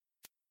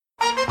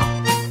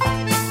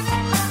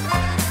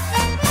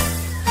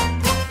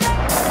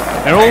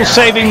They're all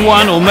saving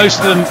one, or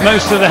most of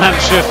the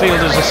Hampshire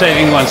fielders are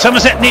saving one.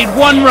 Somerset need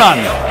one run.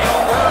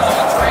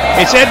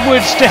 It's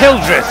Edwards to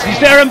Hildreth. He's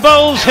there and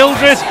bowls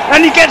Hildreth,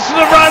 and he gets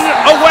the run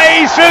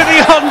away through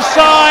the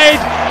onside,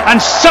 and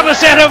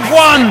Somerset have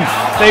won.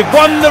 They've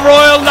won the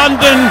Royal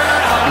London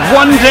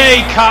One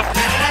Day Cup.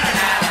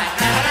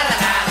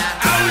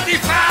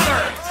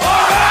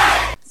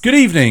 Good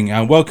evening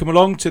and welcome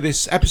along to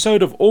this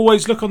episode of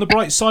Always Look on the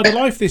Bright Side of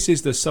Life. This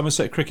is the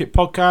Somerset Cricket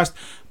Podcast.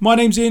 My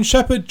name's Ian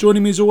Shepherd.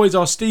 Joining me as always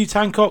are Steve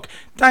Tancock,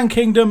 Dan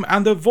Kingdom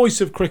and the voice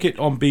of cricket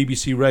on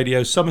BBC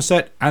Radio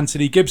Somerset,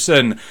 Anthony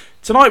Gibson.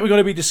 Tonight we're going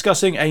to be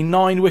discussing a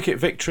 9-wicket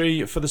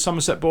victory for the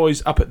Somerset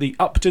boys up at the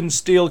Upton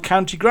Steel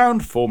County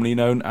Ground, formerly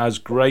known as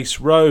Grace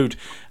Road,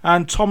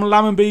 and Tom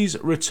Lammonby's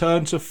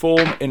return to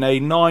form in a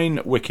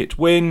 9-wicket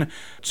win.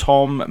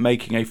 Tom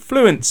making a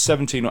fluent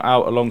 17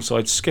 out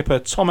alongside skipper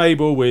Tom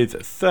Abell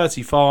with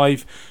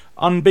 35,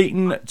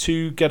 unbeaten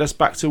to get us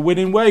back to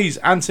winning ways.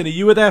 Anthony,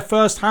 you were there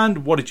first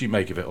hand. What did you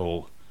make of it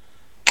all?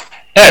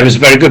 Yeah, it was a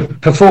very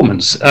good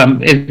performance.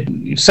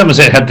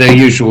 Somerset had their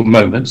usual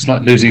moments,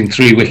 like losing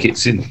 3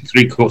 wickets in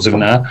 3/4 of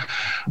an hour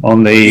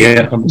on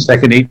the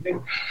second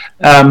evening,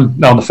 on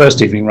the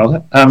first evening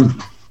rather.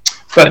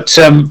 But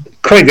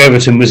Craig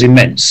Overton was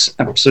immense,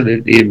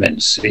 absolutely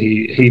immense.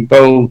 He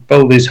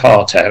bowled his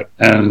heart out,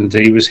 and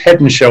he was head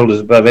and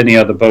shoulders above any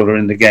other bowler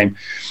in the game,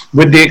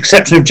 with the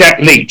exception of Jack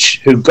Leach,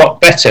 who got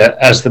better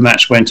as the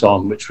match went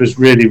on, which was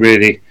really,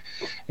 really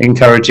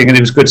encouraging. And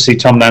it was good to see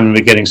Tom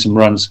Lammonby getting some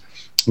runs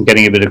and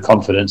getting a bit of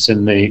confidence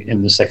in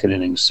the second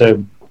innings.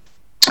 So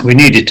we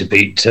needed to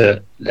beat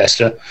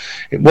Leicester.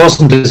 It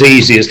wasn't as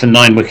easy as the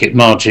 9-wicket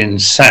margin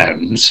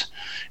sounds.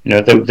 You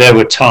know, there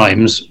were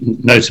times,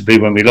 notably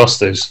when we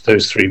lost those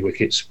 3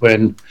 wickets,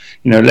 when,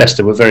 you know,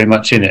 Leicester were very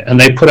much in it, and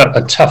they put up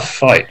a tough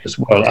fight as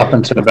well up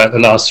until about the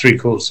last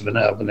 3/4 of an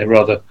hour when they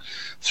rather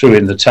threw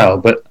in the towel.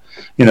 But,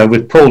 you know,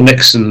 with Paul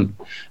Nixon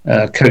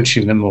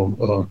coaching them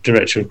or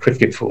director of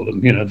cricket for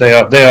them, you know, they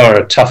are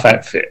a tough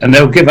outfit, and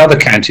they'll give other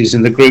counties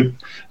in the group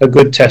a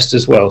good test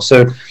as well.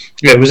 So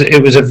yeah,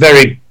 it was a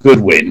very good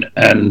win,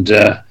 and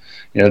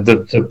you know,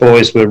 the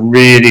boys were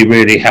really,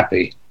 really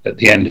happy at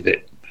the end of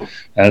it,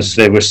 as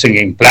they were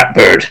singing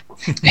Blackbird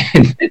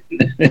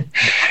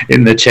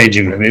in the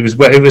changing room.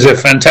 It was a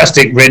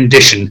fantastic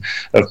rendition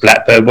of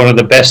Blackbird, one of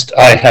the best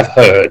I have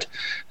heard,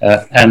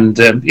 and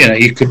you know,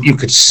 you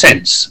could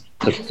sense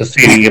the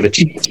feeling of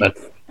achievement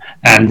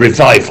and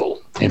revival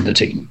in the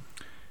team.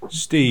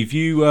 Steve,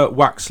 you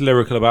waxed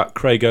lyrical about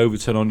Craig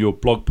Overton on your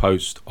blog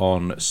post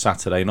on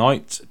Saturday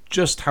night.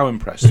 Just how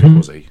impressive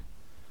was he?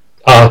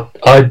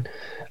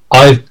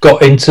 I've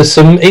got into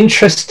some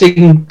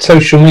interesting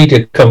social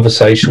media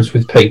conversations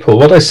with people.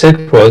 What I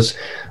said was,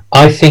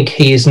 I think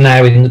he is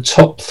now in the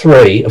top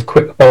 3 of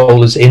quick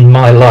bowlers in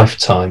my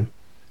lifetime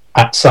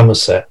at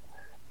Somerset.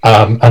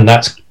 And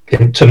that's,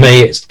 to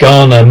me, it's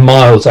Garner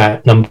miles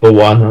out number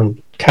 1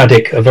 and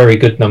Caddick a very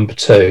good number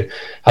 2.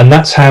 And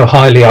that's how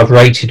highly I've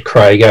rated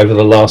Craig over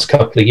the last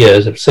couple of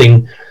years. I've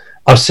seen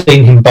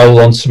him bowl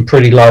on some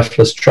pretty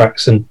lifeless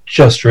tracks and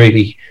just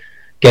really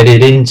get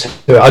it into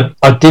it.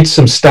 I did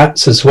some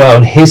stats as well,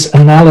 and his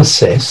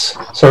analysis,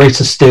 sorry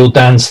to steal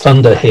Dan's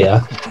thunder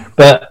here,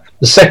 but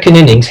the second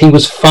innings he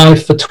was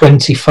 5 for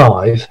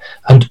 25,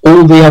 and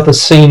all the other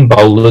seam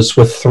bowlers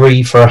were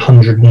 3 for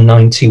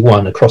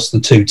 191 across the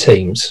 2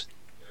 teams,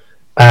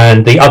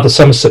 and the other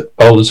Somerset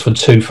bowlers were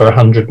 2 for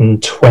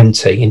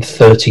 120 in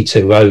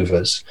 32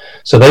 overs.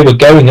 So they were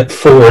going at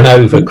 4 and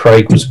over.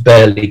 Craig was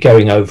barely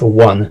going over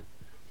 1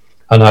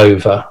 and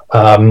over.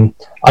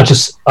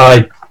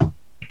 I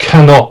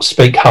cannot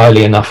speak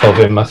highly enough of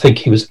him. I think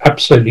he was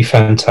absolutely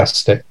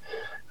fantastic.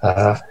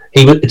 To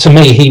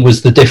me, he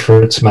was the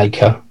difference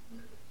maker.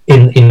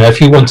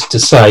 If you wanted to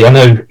say, I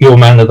know your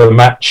man of the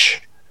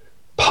match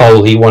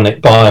poll, he won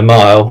it by a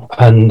mile,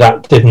 and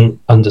that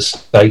didn't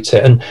understate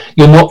it. And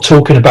you're not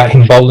talking about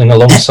him bowling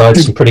alongside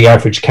some pretty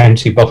average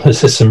county bowlers.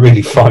 There's some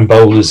really fine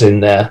bowlers in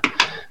there.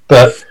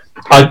 But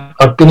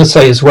I'm going to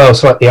say as well,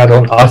 slightly add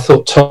on, I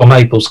thought Tom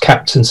Abell's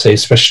captaincy,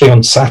 especially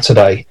on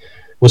Saturday,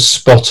 was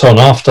spot on.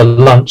 After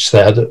lunch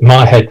there, that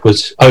my head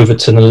was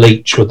Overton and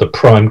Leach with the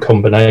prime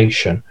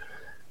combination,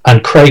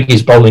 and Craig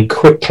is bowling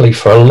quickly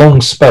for a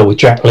long spell with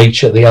Jack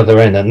Leach at the other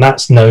end, and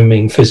that's no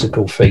mean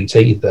physical feat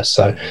either.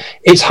 So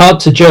it's hard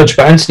to judge.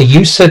 But Anthony,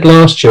 you said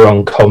last year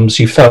on comms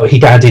you felt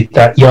he'd added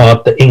that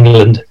yard that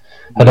England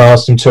had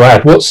asked him to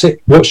add.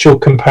 What's your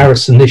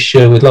comparison this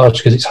year with last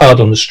year? Because it's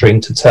hard on the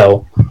string to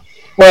tell.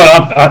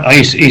 Well,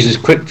 he's as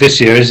quick this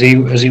year as he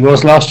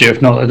was last year,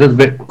 if not a little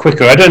bit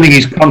quicker. I don't think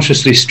he's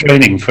consciously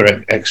straining for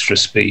extra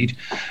speed,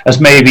 as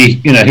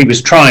maybe, you know, he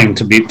was trying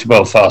to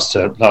bowl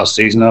faster last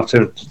season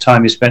after the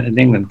time he spent in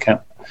the England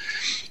camp.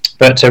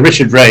 But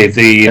Richard Ray,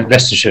 the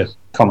Leicestershire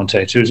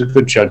commentator, who's a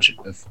good judge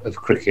of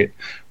cricket,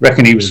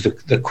 reckoned he was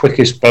the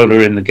quickest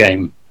bowler in the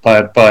game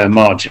by a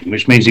margin,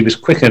 which means he was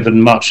quicker than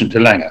Marchant de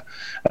Lange.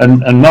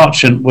 And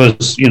Marchant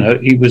was, you know,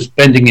 he was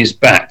bending his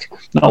back.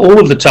 Not all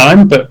of the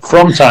time, but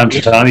from time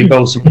to time, he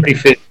bowled some pretty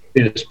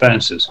fierce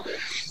bouncers.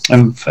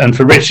 And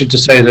for Richard to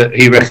say that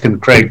he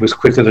reckoned Craig was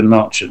quicker than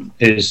Marchant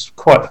is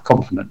quite a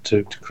compliment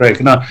to Craig.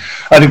 And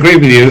I'd agree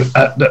with you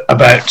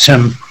about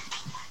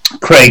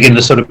Craig in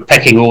the sort of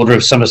pecking order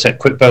of Somerset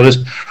quick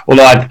bowlers,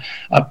 although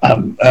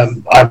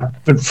I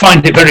would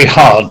find it very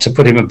hard to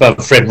put him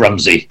above Fred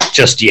Rumsey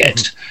just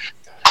yet.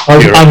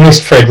 I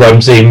missed Fred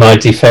Rumsey in my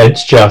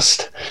defence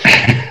just.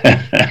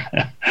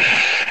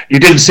 You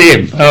didn't see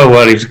him? Oh,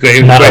 well, he was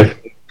great.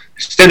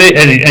 Still,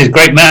 he's a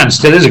great man.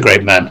 Still is a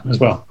great man as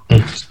well.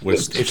 Well,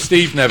 if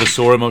Steve never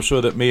saw him, I'm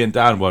sure that me and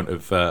Dan won't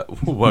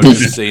have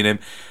seen him.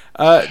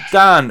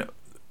 Dan,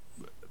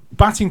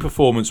 batting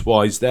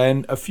performance-wise,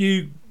 then a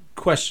few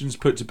questions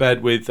put to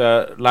bed with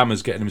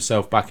Lammers getting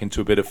himself back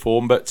into a bit of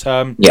form, but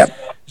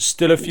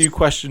still a few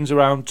questions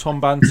around Tom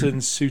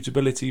Banton's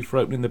suitability for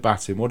opening the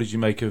batting. What did you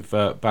make of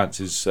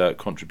Banton's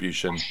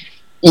contribution?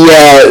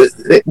 Yeah,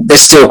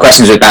 there's still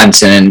questions with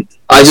Banton, and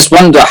I just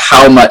wonder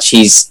how much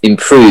he's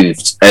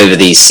improved over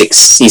these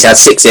 6. He's had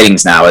 6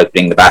 innings now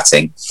opening the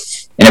batting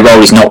in a role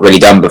he's not really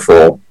done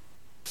before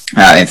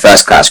in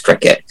first-class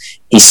cricket.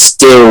 He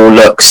still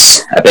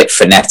looks a bit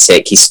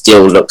frenetic. He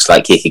still looks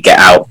like he could get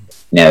out,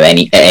 at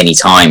any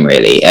time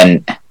really.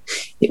 And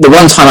the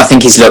one time I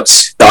think he's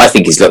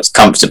looked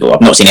comfortable.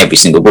 I've not seen every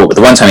single ball, but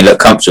the one time he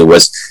looked comfortable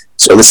was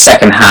sort of the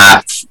second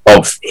half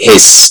of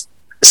his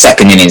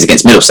second innings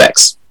against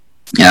Middlesex.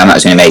 That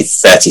was when he made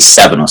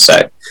 37 or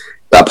so.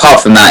 But apart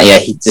from that,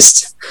 he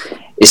just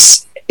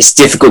it's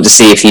difficult to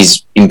see if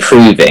he's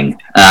improving.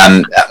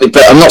 But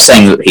I'm not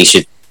saying that he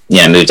should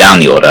move down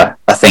the order.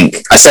 I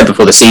think I said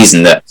before the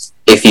season that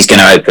if he's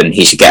going to open,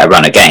 he should get a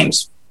run of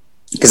games,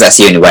 because that's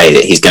the only way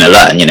that he's going to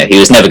learn. He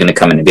was never going to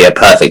come in and be a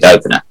perfect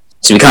opener,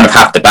 so we kind of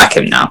have to back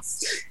him now.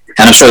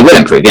 And I'm sure he will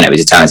improve.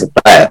 He's a talented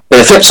player. But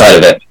the flip side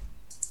of it,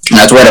 and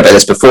I was worried about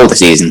this before the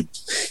season,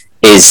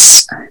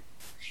 is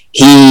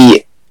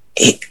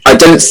I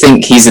don't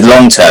think he's a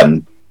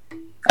long-term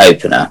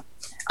opener,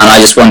 and I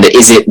just wonder,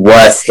 is it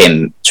worth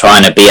him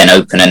trying to be an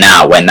opener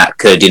now when that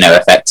could,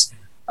 affect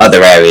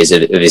other areas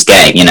of his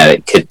game?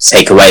 It could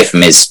take away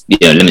from his,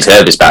 limited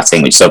overs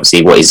batting, which is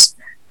obviously what he's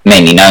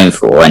mainly known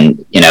for.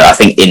 And, I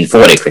think in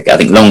 4-day cricket, I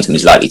think long-term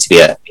is likely to be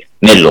a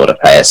middle-order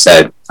player.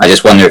 So I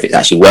just wonder if it's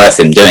actually worth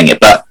him doing it.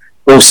 But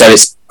also,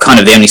 it's kind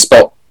of the only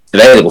spot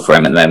available for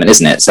him at the moment,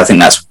 isn't it? So I think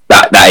that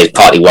is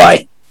partly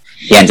why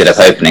he ended up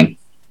opening.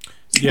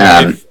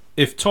 Yeah,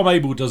 if Tom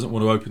Abel doesn't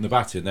want to open the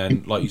batting,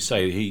 then, like you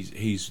say,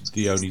 he's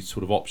the only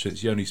sort of option.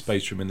 It's the only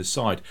space for him in the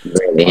side.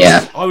 Really,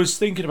 yeah. I was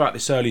thinking about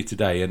this earlier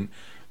today, and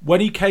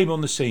when he came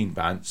on the scene,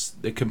 Bants,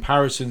 the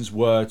comparisons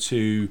were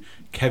to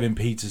Kevin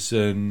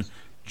Peterson,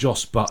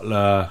 Joss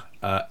Butler,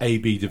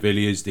 A.B. de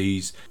Villiers,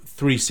 these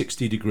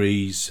 360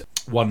 degrees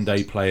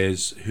one-day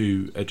players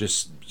who are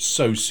just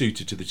so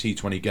suited to the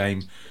T20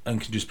 game and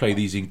can just play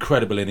these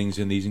incredible innings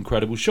and these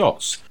incredible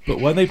shots. But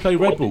when they play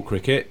red ball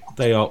cricket,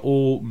 they are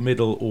all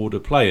middle-order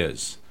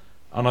players.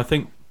 And I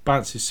think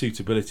Bantz's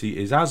suitability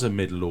is as a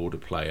middle-order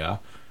player.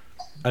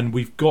 And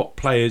we've got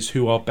players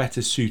who are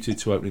better suited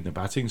to opening the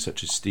batting,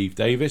 such as Steve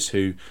Davis,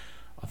 who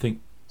I think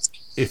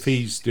if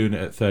he's doing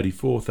it at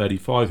 34,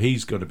 35,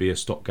 he's going to be a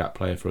stopgap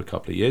player for a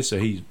couple of years, so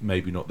he's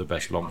maybe not the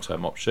best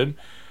long-term option.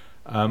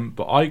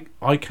 But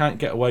I can't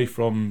get away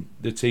from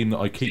the team that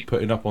I keep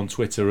putting up on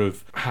Twitter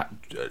of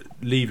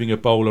leaving a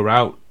bowler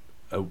out,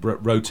 a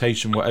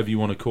rotation, whatever you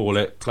want to call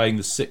it, playing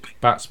the 6th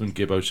batsman,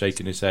 Gibbo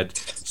shaking his head,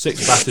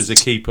 6 batters, a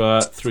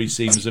keeper, 3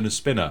 seamers and a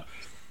spinner.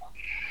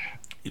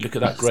 You look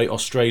at that great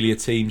Australia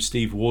team,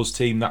 Steve Waugh's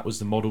team, that was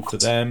the model for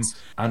them.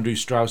 Andrew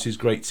Strauss's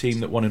great team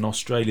that won in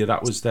Australia,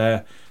 that was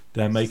their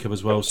makeup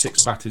as well.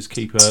 6 batters,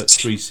 keeper,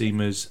 3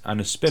 seamers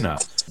and a spinner.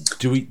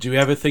 Do we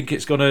ever think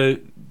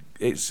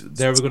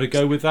they're ever going to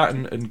go with that?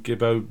 And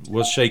Gibbo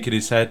was shaking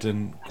his head.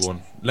 And go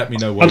on, let me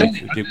know why.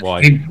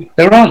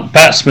 There aren't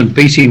batsmen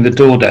beating the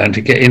door down to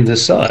get in the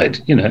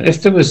side.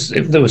 If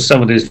there was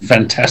some of this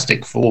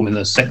fantastic form in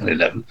the second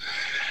 11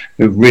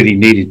 who really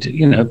needed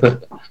to,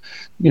 but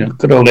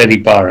good old Eddie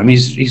Byram,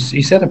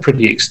 he's had a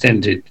pretty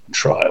extended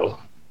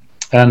trial,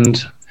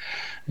 and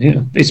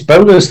it's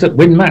bowlers that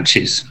win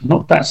matches,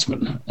 not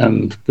batsmen.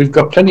 And we've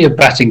got plenty of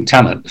batting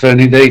talent if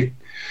only they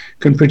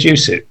can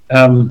produce it.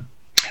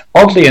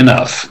 Oddly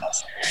enough,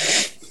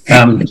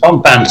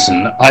 Tom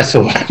Banton, I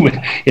thought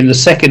in the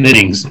second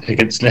innings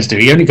against Leicester,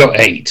 he only got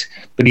 8,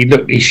 but he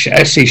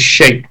actually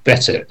shaped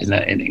better in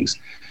that innings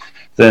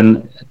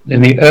than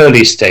in the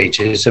early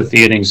stages of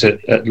the innings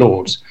at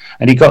Lord's.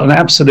 And he got an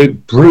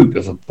absolute brute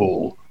of a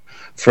ball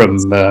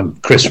from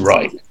Chris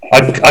Wright.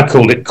 I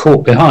called it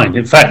caught behind.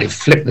 In fact, it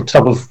flicked the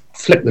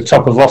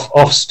top of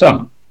off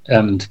stump,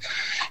 and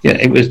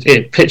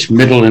it pitched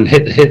middle and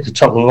hit the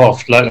top of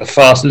off like a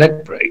fast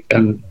leg break.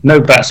 And no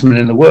batsman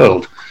in the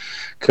world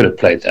could have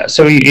played that.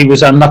 So he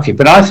was unlucky.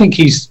 But I think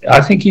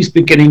he's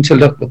beginning to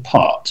look the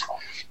part.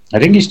 I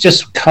think he's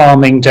just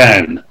calming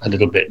down a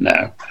little bit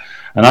now.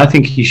 And I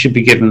think he should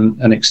be given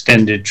an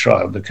extended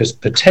trial, because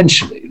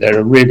potentially they're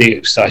a really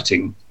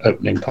exciting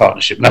opening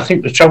partnership. And I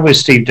think the trouble with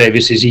Steve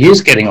Davis is he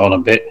is getting on a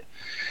bit.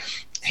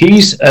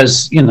 he's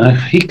as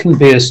he can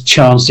be as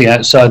chancy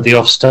outside the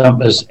off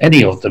stump as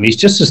any of them. He's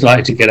just as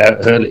likely to get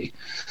out early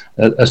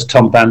as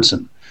Tom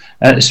Banton,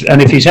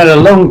 and if he's had a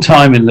long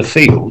time in the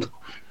field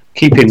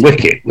keeping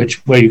wicket,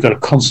 where you've got to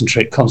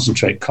concentrate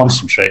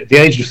at the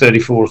age of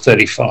 34 or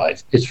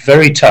 35, it's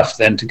very tough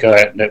then to go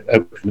out and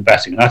open the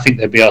batting, and I think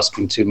they'd be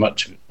asking too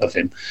much of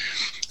him.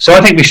 So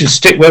I think we should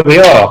stick where we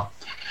are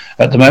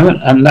at the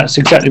moment, and that's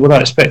exactly what I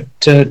expect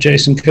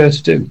Jason Kerr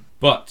to do.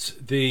 But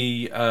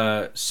the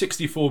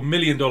 $64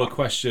 million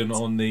question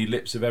on the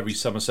lips of every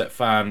Somerset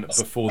fan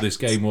before this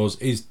game was,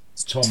 is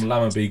Tom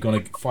Lammonby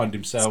going to find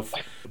himself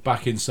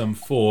back in some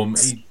form?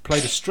 He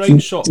played a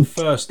strange shot the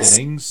first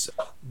innings,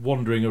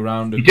 wandering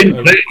around. He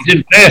didn't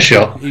play a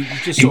shot.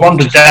 He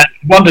wandered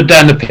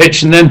down the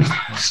pitch and then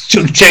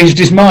sort of changed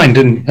his mind.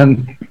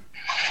 And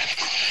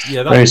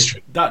yeah,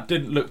 that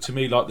didn't look to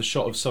me like the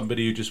shot of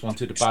somebody who just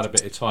wanted to bad a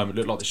bit of time. It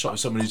looked like the shot of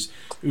somebody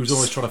who was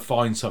always trying to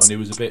find something, who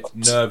was a bit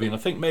nervy. And I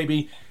think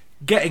maybe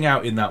getting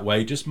out in that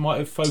way just might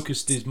have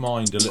focused his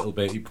mind a little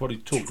bit. He probably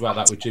talked about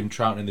that with Jim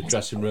Troughton in the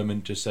dressing room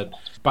and just said,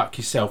 back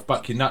yourself,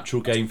 back your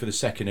natural game for the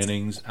second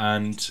innings,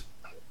 and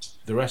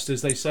the rest,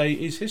 as they say,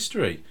 is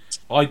history.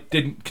 I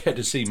didn't get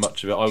to see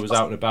much of it. I was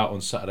out and about on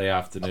Saturday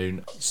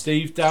afternoon.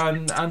 Steve,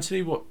 Dan,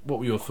 Anthony, what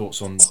were your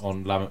thoughts on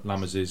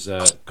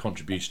Lammers'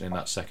 contribution in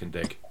that second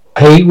dig?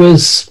 He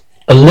was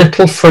a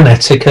little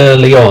frenetic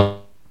early on,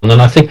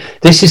 and I think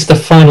this is the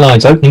fine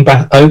lines, opening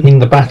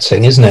the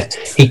batting, isn't it?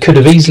 He could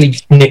have easily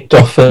nicked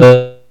off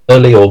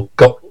early or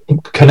got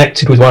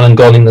connected with one and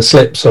gone in the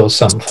slips or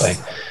something,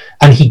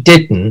 and he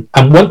didn't.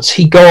 And once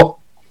he got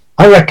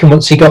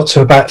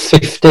to about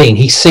 15,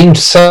 he seemed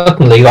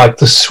suddenly like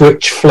the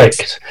switch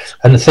flicked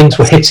and the things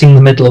were hitting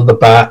the middle of the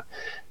bat.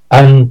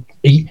 And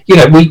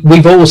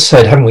we've all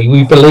said, haven't we?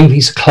 We believe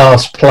he's a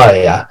class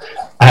player,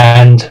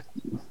 and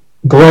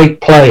great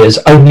players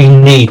only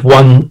need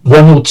one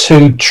or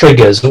two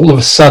triggers. All of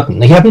a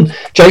sudden,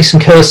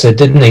 Jason Kerr said,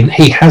 didn't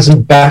he? He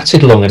hasn't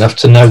batted long enough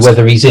to know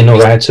whether he's in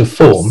or out of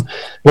form.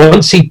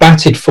 Once he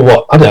batted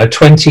for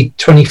 20,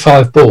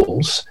 25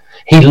 balls,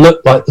 he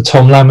looked like the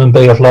Tom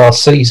Lammonby of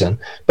last season.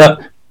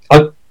 But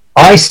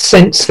I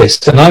sense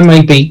this, and I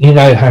may be,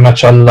 how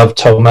much I love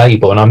Tom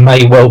Abell, and I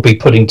may well be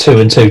putting two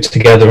and two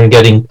together and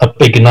getting a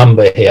bigger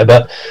number here,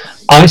 but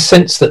I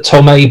sense that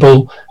Tom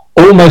Abell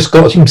almost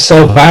got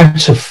himself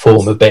out of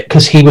form a bit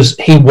because he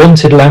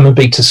wanted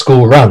Lammonby to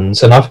score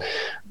runs, and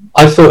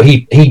I thought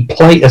he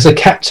played as a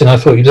captain. I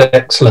thought he was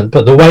excellent,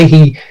 but the way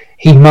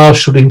he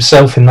marshalled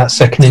himself in that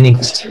second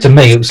innings, to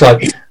me, it was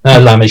like,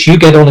 no, Lammers, you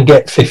get on and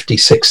get 50,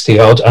 60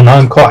 odd, and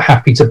I'm quite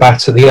happy to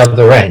bat at the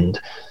other end.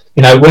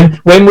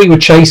 When we were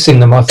chasing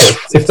them, I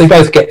thought if they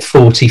both get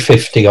 40,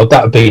 50 odd,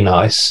 that would be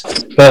nice.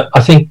 But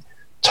I think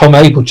Tom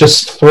Abell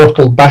just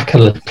throttled back a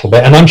little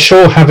bit, and I'm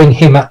sure having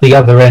him at the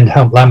other end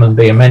helped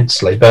Lammonby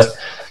immensely. But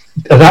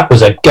that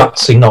was a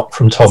gutsy knock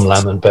from Tom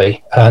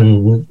Lammonby,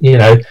 and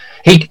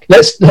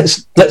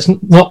let's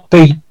not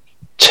be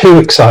too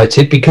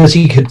excited because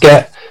he could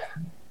get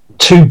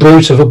two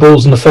brute of a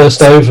balls in the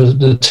first over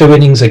the two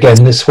innings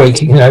again this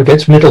week,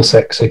 against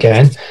Middlesex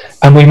again,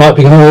 and we might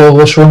be going, oh,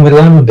 what's wrong with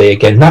Lammonby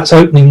again? That's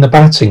opening the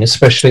batting,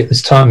 especially at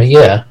this time of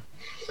year.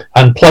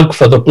 And plug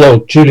for the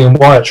blog, Julian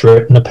Wyatt's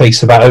written a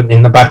piece about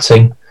opening the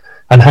batting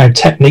and how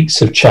techniques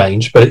have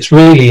changed, but it's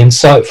really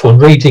insightful,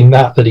 and reading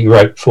that he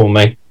wrote for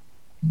me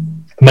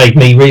made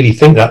me really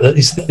think that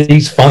it's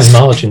these fine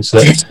margins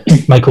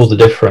that make all the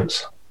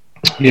difference.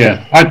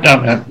 Yeah,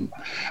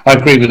 I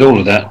agree with all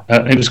of that.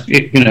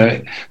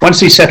 Once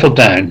he settled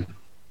down,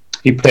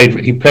 he played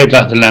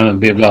like the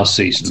Lammonby of last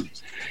season.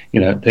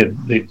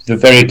 The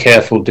very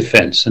careful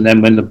defence, and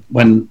then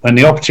when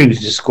the opportunity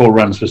to score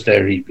runs was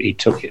there, he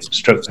took it,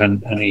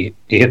 and he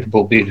hit the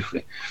ball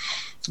beautifully.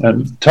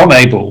 Tom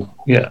Abell,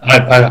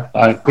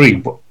 I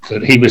agree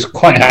that he was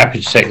quite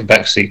happy to take the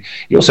back seat.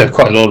 He also had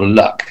quite a lot of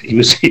luck. He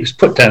was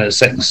put down at a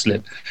second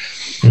slip,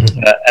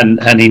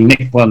 and he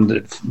nicked one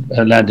that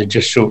landed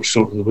just short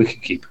of the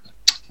wicketkeeper.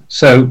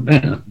 So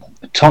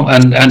Tom,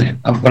 and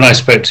when I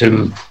spoke to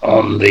him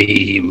on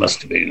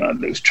must have been, I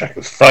lose track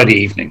of, Friday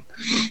evening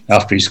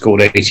after he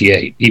scored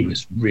 88, he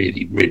was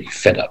really, really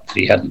fed up that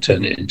he hadn't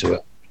turned it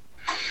into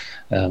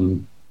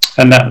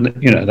and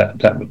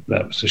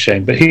that was a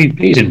shame. But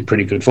he's in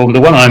pretty good form. The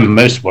one I'm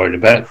most worried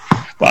about,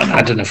 well,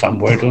 I don't know if I'm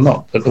worried or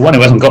not, but the one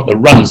who hasn't got the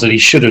runs that he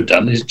should have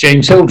done is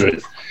James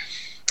Hildreth.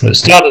 At the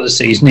start of the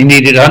season, he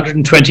needed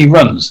 120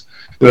 runs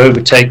to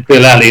overtake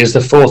Bill Alley as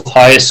the fourth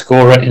highest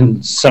scorer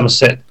in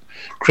Somerset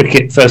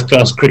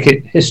first-class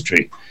cricket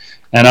history.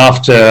 And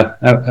after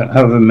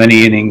however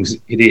many innings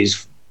it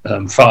is,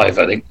 5,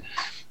 I think,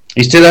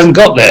 he still hasn't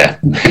got there.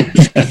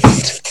 He's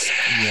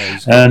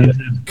got a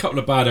couple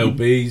of bad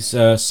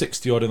LBs,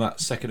 60 odd in that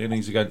second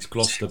innings against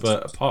Gloucester,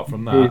 but apart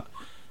from that,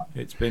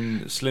 it's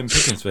been slim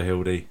pickings for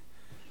Hildy.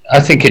 I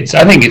think it's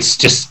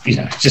just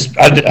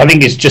I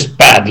think it's just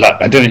bad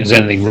luck. I don't think there's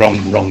anything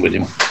wrong with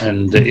him,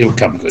 and he'll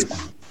come good.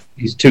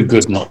 He's too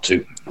good not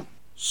to.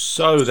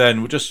 So then,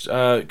 we'll just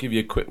give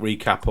you a quick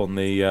recap on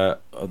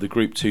the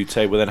Group 2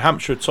 table. Then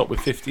Hampshire top with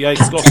 58,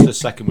 Gloucester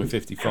second with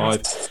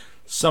 55,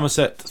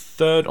 Somerset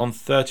third on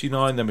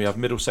 39. Then we have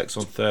Middlesex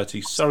on 30,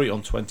 Surrey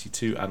on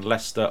 22, and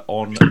Leicester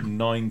on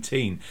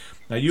 19.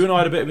 Now, you and I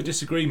had a bit of a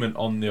disagreement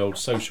on the old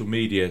social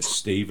media,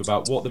 Steve,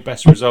 about what the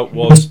best result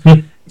was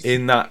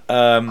in that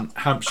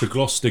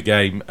Hampshire-Gloucester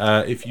game.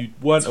 If you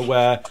weren't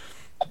aware,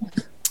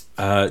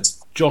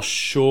 Josh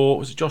Shaw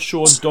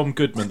and Dom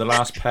Goodman, the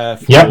last pair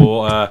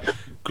for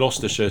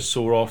Gloucestershire,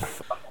 saw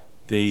off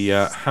the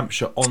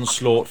Hampshire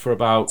onslaught for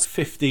about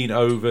 15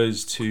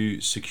 overs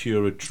to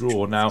secure a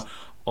draw. Now,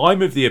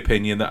 I'm of the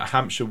opinion that a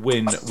Hampshire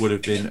win would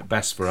have been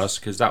best for us,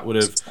 because that would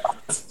have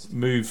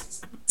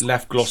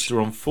left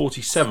Gloucester on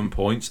 47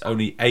 points,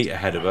 only 8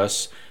 ahead of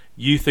us.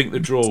 You think the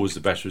draw was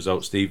the best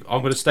result, Steve. I'm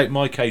going to state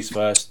my case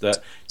first,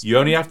 that you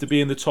only have to be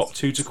in the top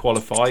 2 to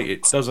qualify.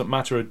 It doesn't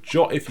matter a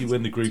jot if you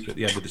win the group at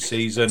the end of the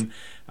season,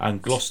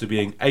 and Gloucester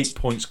being 8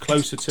 points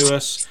closer to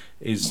us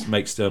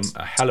makes them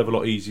a hell of a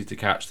lot easier to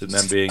catch than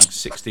them being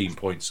 16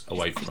 points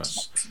away from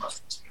us.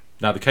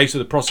 Now, the case of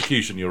the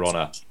prosecution, Your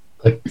Honour.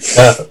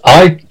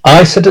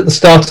 I said at the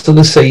start of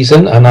the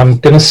season, and I'm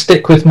going to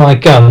stick with my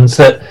guns,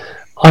 that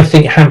I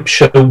think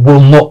Hampshire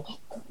will not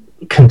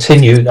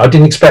continue. I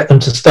didn't expect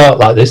them to start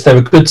like this. They're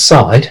a good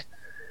side.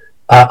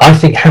 I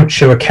think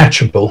Hampshire are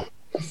catchable.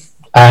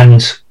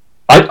 And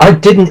I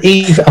didn't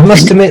even, I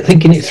must admit,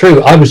 thinking it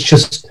through,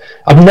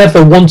 I've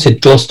never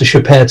wanted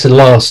Gloucestershire pair to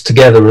last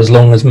together as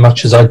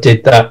much as I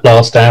did that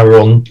last hour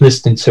on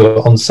listening to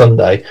it on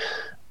Sunday.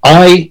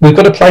 We've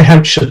got to play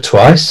Hampshire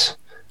twice.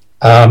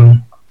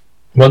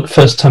 The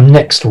first time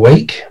next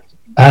week,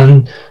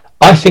 and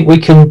I think we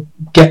can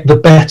get the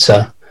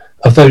better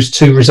of those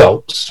 2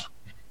 results.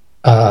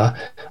 I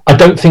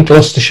don't think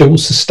Gloucestershire will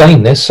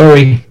sustain this.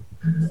 Sorry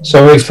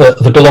for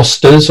the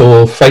Gloucesters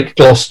or fake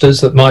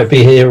Gloucesters that might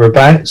be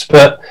hereabouts,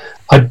 but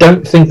I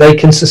don't think they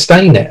can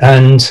sustain it.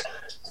 And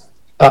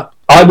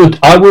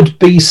I would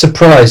be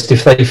surprised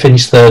if they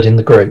finish third in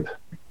the group,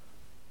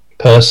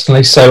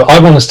 personally. So I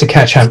want us to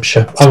catch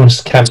Hampshire. I want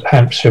us to catch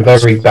Hampshire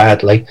very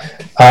badly.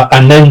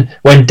 And then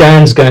when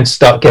Dan's going to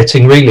start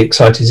getting really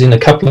excited in a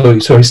couple of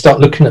weeks, where he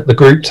start looking at the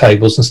group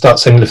tables and start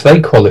saying, well, if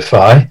they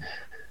qualify,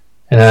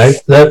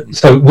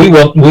 so we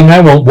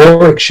now want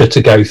Warwickshire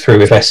to go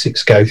through if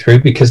Essex go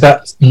through, because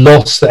that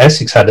loss that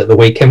Essex had at the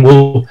weekend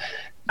will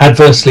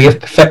adversely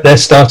affect their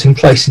starting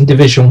place in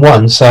Division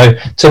 1. So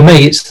to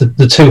me, it's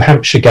the 2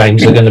 Hampshire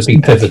games are going to be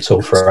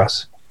pivotal for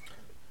us.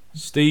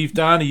 Steve,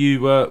 Dan, are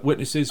you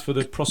witnesses for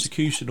the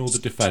prosecution or the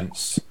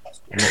defence?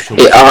 I'm not sure.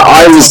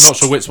 I'm not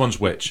sure which one's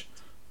which.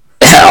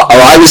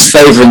 I was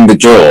favouring the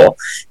draw,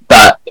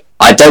 but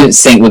I don't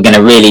think we're going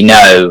to really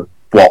know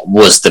what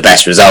was the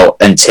best result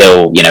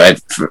until,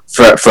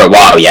 for a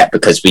while yet,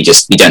 because we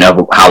don't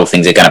know how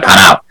things are going to pan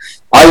out.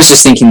 I was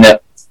just thinking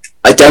that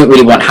I don't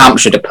really want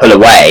Hampshire to pull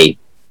away,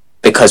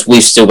 because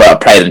we've still got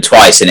to play them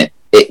twice, and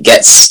it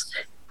gets,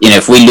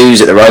 if we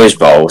lose at the Rose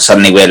Bowl,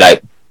 suddenly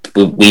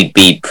we'd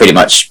be pretty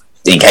much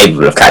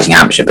incapable of catching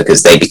Hampshire,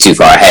 because they'd be too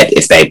far ahead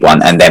if they'd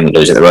won, and then we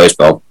lose at the Rose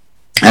Bowl.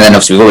 And then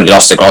obviously we've already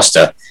lost to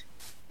Gloucester.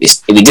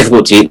 It'd be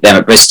difficult to beat them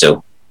at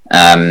Bristol.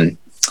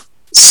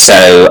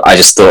 So I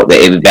just thought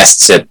that it would be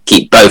best to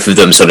keep both of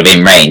them sort of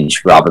in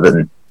range rather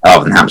than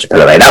Hampshire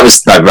pull away. That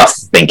was my rough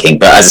thinking,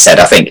 but as I said,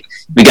 I think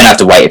we're going to have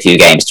to wait a few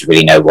games to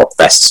really know what the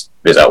best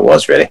result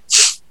was, really.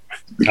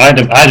 I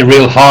had a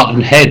real heart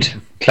and head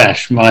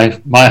clash. My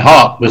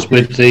heart was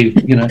with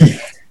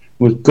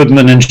with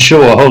Goodman and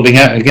Shaw holding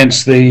out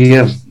against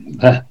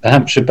the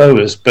Hampshire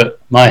bowlers,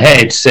 but my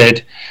head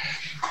said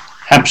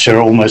Hampshire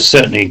are almost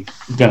certainly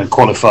going to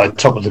qualify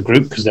top of the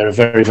group, because they're a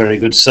very, very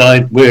good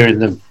side.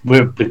 We're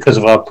because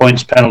of our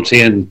points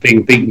penalty and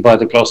being beaten by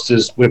the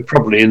Gloucesters, we're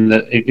probably in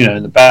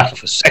the battle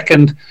for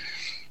second.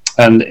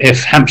 And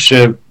if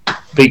Hampshire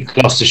beat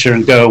Gloucestershire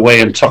and go away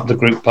and top the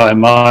group by a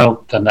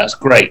mile, then that's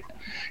great.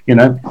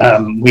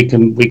 We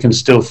can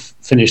still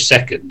finish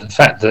second. The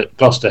fact that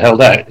Gloucester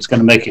held out is going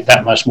to make it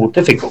that much more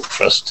difficult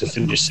for us to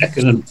finish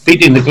second. And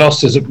beating the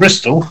Gloucesters at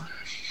Bristol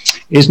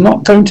is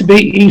not going to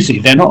be easy.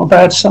 They're not a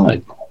bad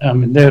side. I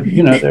mean, they're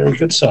a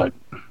good side.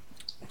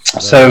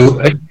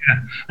 So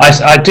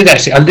I did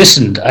actually. I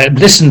listened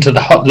to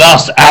the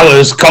last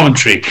hour's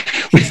commentary,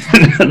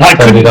 and I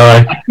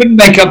couldn't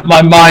make up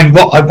my mind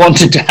what I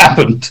wanted to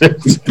happen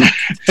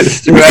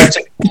throughout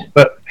it.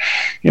 But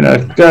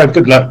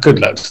good luck to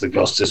the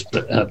Gloucesters.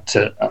 But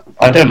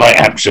I don't like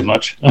Hampshire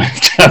much, I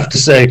have to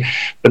say.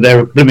 But they're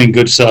a blooming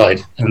good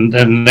side, and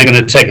they're going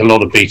to take a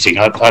lot of beating.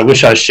 I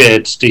wish I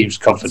shared Steve's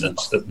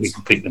confidence that we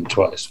can beat them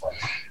twice.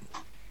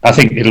 I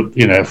think it'll,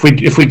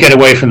 if we get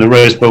away from the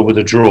Rose Bowl with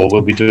a draw,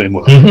 we'll be doing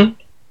well.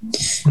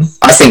 Mm-hmm.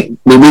 I think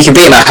we can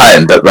beat them at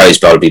home, but Rose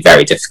Bowl will be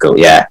very difficult.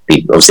 Yeah,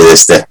 obviously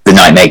there's the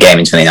nightmare game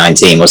in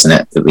 2019,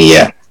 wasn't it, that we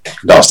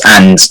lost,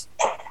 and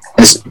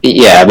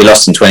we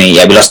lost in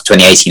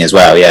 2018 as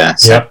well. Yeah,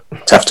 so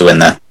tough to win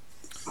there.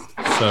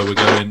 So we're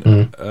going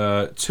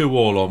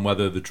 2-2 on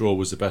whether the draw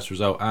was the best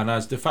result. And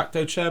as de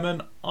facto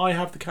chairman, I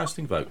have the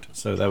casting vote.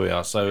 So there we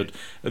are. So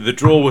the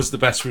draw was the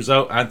best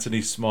result.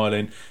 Anthony's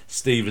smiling.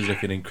 Steve is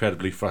looking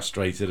incredibly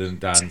frustrated.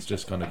 And Dan's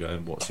just kind of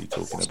going, what's he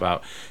talking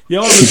about? Yeah,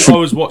 I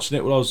was watching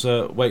it while I was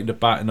waiting to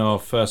bat in our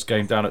first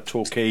game down at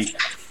Torquay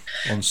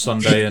on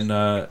Sunday. And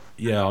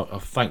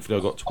thankfully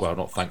I got to, well,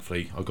 not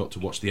thankfully, I got to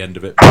watch the end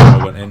of it before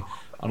I went in.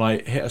 And I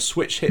hit a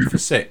switch hit for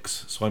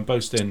 6. So I'm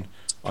boasting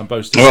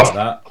like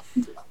that.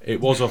 It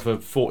was off a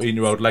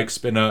 14-year-old leg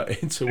spinner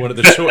into one of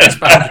the shortest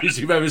boundaries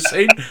you've ever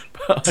seen,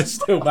 but I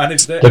still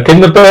managed it. Look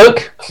in the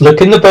book.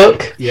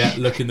 Yeah,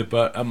 look in the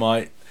book.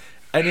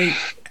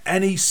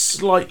 Any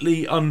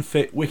slightly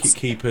unfit wicket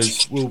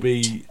keepers will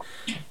be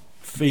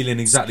feeling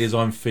exactly as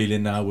I'm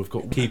feeling now. We've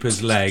got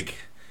keeper's leg,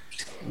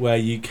 where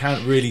you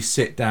can't really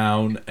sit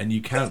down and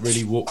you can't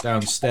really walk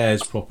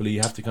downstairs properly.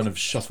 You have to kind of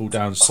shuffle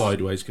down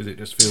sideways because it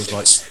just feels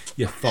like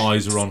your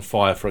thighs are on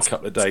fire for a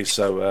couple of days.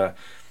 So.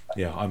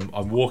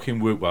 I'm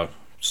walking,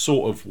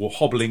 sort of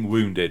hobbling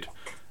wounded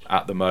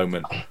at the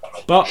moment.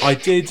 But I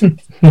did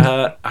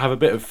have a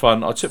bit of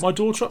fun. I took my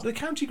daughter up to the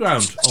county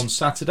ground on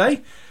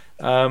Saturday.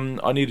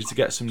 I needed to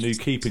get some new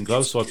keeping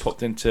gloves, so I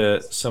popped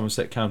into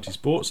Somerset County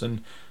Sports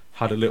and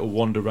had a little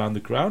wander around the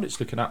ground.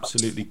 It's looking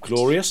absolutely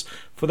glorious.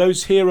 For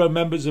those hero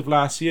members of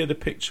last year, the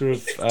picture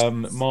of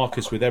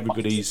Marcus with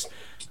everybody's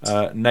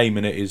name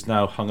in it is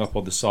now hung up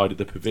on the side of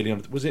the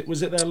pavilion. Was it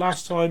there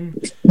last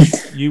time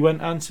you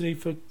went, Anthony,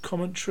 for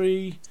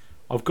commentary?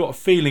 I've got a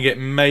feeling it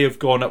may have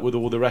gone up with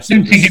all the rest of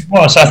it. I don't think it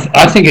was.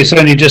 I think it's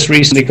only just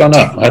recently gone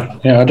up. I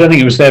don't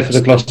think it was there for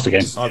the Gloucester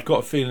game. I've got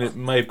a feeling it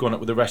may have gone up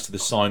with the rest of the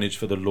signage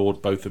for the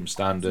Lord Botham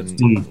stand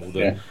and all the...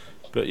 Yeah.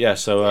 But yeah,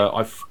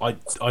 so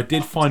I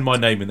did find my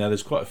name in there.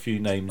 There's quite a few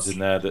names in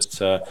there that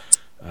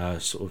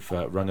sort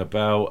of rung a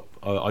bell.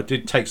 I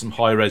did take some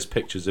high-res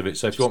pictures of it,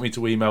 so if you want me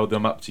to email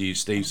them up to you,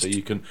 Steve, so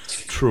you can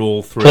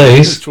trawl through.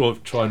 Please. Try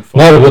and find.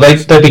 No, well,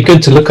 they'd be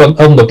good to look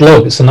on the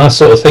blog. It's a nice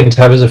sort of thing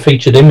to have as a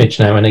featured image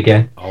now and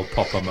again. I'll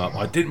pop them up.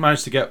 I didn't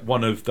manage to get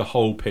one of the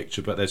whole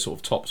picture, but there's sort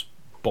of tops,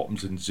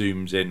 bottoms, and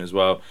zooms in as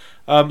well.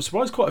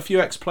 Surprised quite a few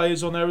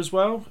ex-players on there as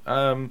well.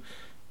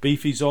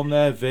 Beefy's on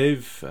there,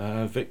 Viv,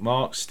 Vic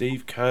Marks,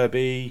 Steve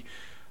Kirby,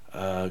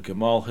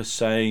 Gamal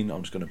Hussain.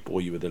 I'm just going to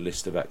bore you with a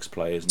list of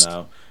ex-players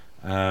now.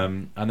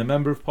 And the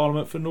Member of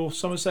Parliament for North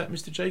Somerset,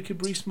 Mr.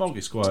 Jacob Rees-Mogg,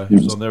 Esquire, who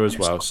was on there as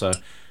well. So,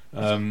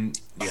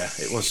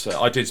 it was.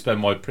 I did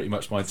spend pretty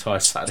much my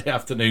entire Saturday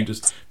afternoon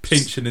just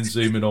pinching and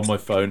zooming on my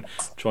phone,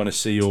 trying to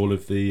see all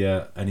of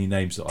the any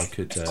names that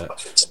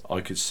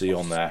I could see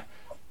on there.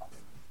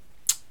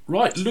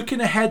 Right,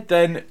 looking ahead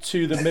then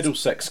to the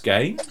Middlesex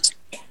game.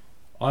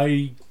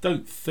 I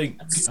don't think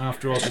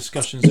after our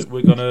discussions that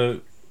we're going to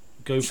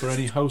go for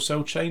any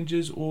wholesale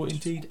changes or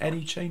indeed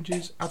any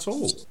changes at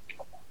all.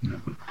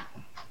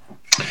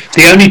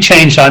 The only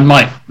change I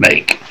might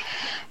make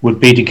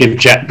would be to give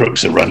Jack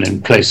Brooks a run in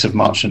place of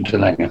Marchant de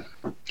Lange.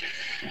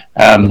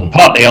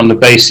 Partly on the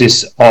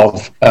basis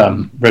of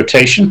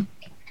rotation,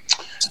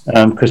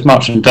 because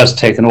Marchant does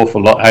take an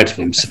awful lot out of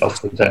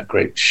himself with that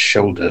great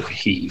shoulder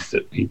heave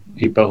that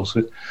he bowls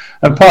with,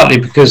 and partly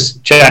because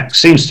Jack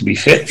seems to be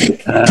fit.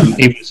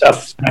 He was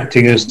up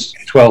acting as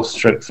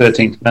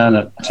 12th/13th man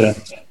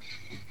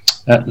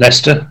at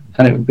Leicester,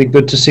 and it would be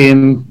good to see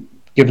him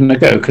given a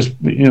go, because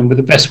with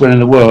the best will in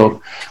the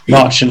world,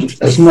 Marchant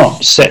has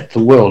not set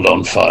the world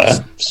on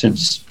fire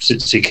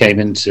since he came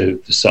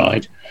into the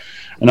side,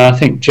 and I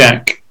think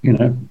Jack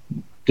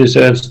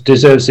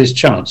deserves his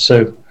chance.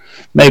 So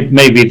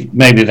maybe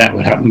that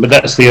would happen, but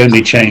that's the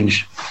only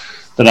change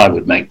that I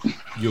would make.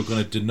 You're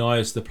going to deny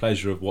us the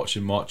pleasure of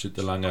watching Marchant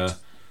de Lange.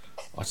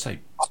 I'd say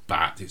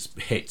bat. It's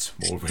hit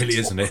more, really,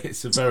 isn't it?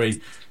 It's a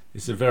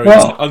very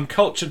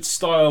uncultured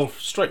style,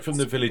 straight from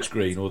the village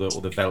green or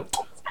the veld,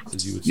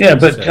 as you would say. Yeah,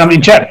 but I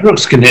mean, Jack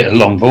Brooks can hit a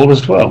long ball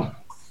as well.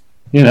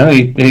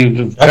 Jack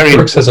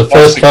Brooks has a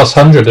first-class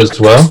 100 as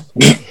well.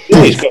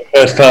 He's got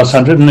first-class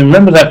 100, and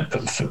remember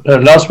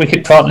that last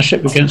wicket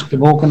partnership against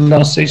Glamorgan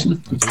last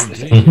season?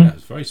 Yeah, it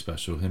was very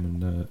special. Him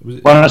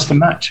and won us the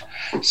match.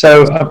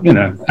 So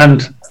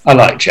and I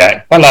like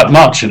Jack. I like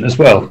Marchant as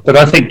well, but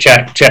I think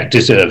Jack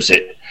deserves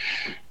it.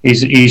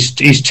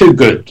 He's too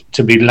good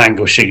to be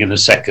languishing in the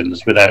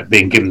seconds without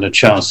being given a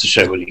chance to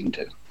show what he can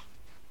do.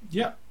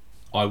 Yeah,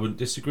 I wouldn't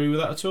disagree with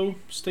that at all.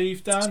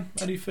 Steve, Dan,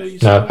 any for you?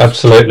 No,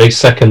 absolutely,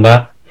 second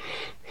that.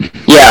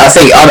 Yeah, I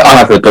think I'm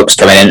happy with Brooks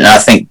coming in, and I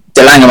think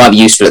de Lange might be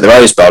useful at the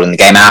Rose Bowl in the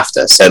game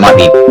after, so it might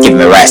be give him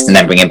a rest and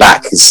then bring him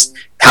back, because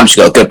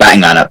Hampshire got a good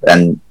batting lineup,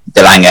 and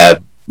de Lange,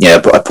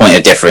 a point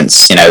of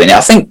difference, and I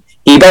think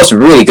he bowls some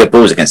really good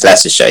balls against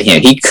Leicestershire.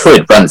 He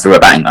could run through a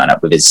batting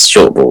lineup with his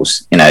short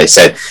balls,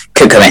 so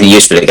could come in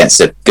useful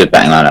against a good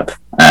batting lineup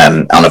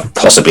on a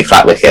possibly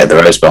flat wicket at the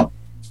Rose Bowl.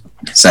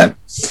 So,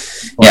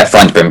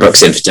 fine to bring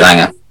Brooks in for de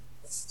Lange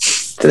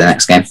for the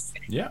next game.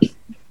 Yeah,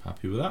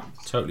 happy with that.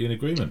 Totally in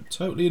agreement.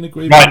 Right.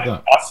 With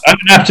that. I'm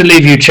going to have to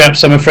leave you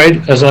chaps, I'm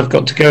afraid, as I've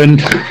got to go and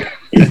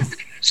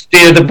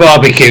steer the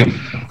barbecue.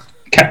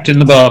 Captain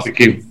the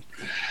barbecue.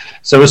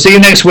 So we'll see you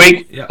next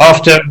week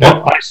after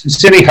what I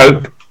sincerely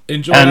hope.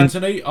 Enjoy,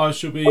 Anthony. I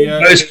shall be.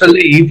 Most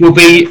believe will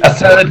be a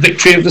third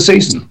victory of the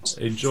season.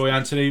 Enjoy,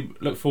 Anthony.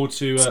 Look forward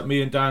to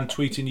me and Dan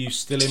tweeting you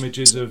still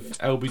images of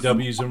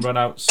LBWs and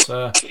runouts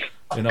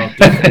in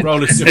our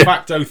role as de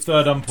facto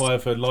third umpire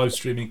for live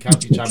streaming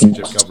county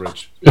championship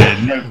coverage.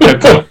 No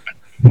problem.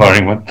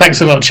 Boring one.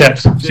 Thanks a lot,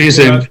 chaps. See you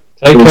soon.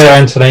 Take care,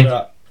 Anthony.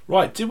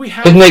 Right, did we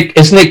have...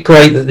 Isn't it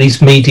great that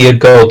these media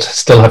gods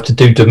still have to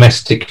do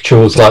domestic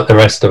chores like the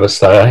rest of us,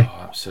 though, eh? Oh,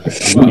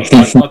 absolutely.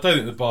 Well, I don't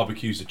think the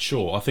barbecue's a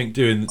chore. I think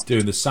doing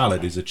the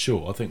salad is a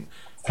chore. I think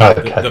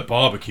the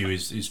barbecue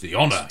is the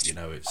honour, you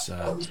know. It's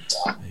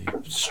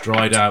you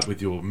stride out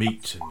with your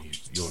meat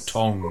and your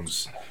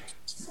tongs.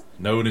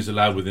 No one is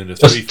allowed within a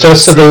 3 feet.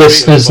 Just so the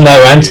listeners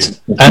know,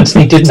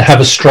 Anthony didn't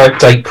have a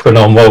striped apron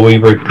on while we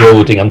were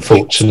recording,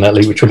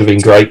 unfortunately, which would have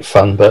been great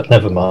fun, but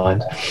never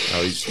mind.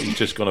 No, he's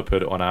just going to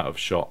put it on out of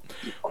shot.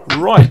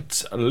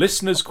 Right,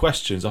 listeners'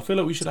 questions. I feel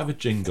like we should have a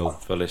jingle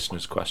for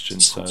listeners'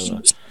 questions.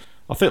 So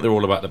I think they're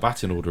all about the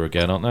batting order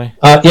again, aren't they?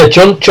 Yeah,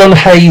 John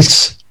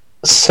Hayes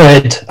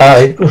said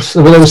there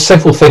were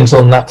several things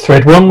on that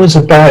thread. One was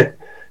about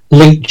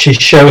Leach is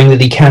showing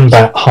that he can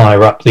bat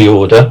higher up the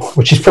order,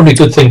 which is probably a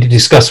good thing to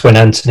discuss when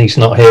Anthony's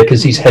not here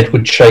because his head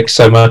would shake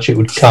so much it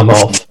would come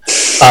off.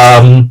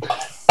 And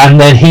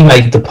then he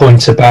made the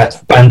point about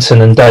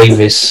Banton and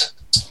Davis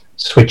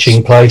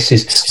switching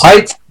places.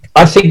 I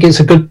think it's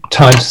a good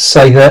time to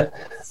say that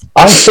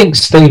I think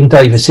Stephen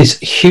Davis is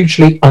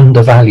hugely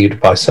undervalued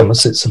by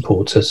Somerset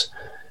supporters.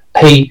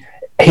 He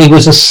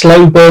was a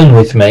slow burn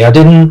with me. I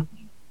didn't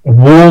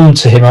warm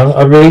to him.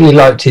 I really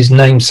liked his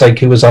namesake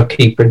who was our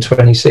keeper in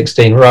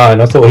 2016,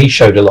 Ryan. I thought he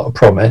showed a lot of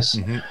promise.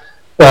 Mm-hmm.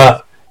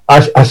 But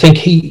I think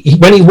he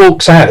when he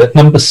walks out at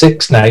number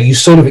 6 now, you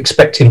sort of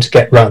expect him to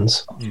get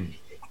runs.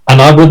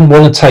 And I wouldn't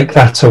want to take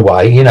that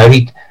away. You know,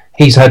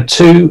 he's had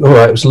 2,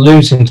 it was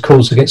losing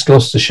calls against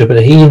Gloucestershire,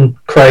 but he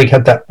and Craig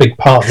had that big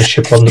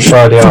partnership on the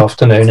Friday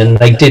afternoon, and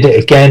they did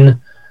it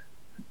again,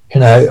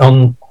 you know,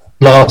 on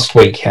last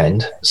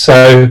weekend.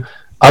 So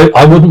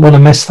I wouldn't want to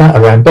mess that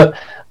around. But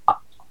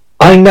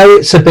I know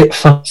it's a bit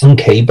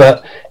funky,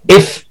 but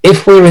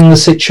if we're in the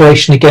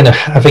situation again of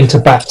having to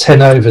bat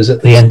 10 overs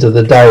at the end of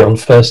the day on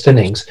first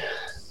innings,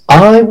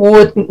 I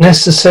wouldn't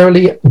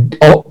necessarily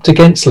opt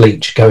against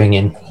Leach going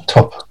in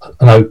top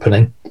and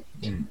opening.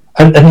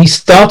 And he's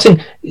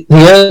starting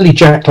the early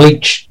Jack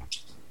Leach,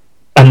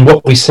 and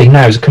what we see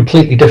now is a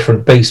completely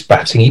different beast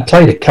batting. He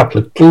played a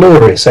couple of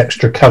glorious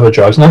extra cover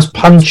drives, nice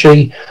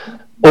punchy,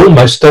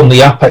 almost on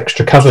the up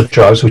extra cover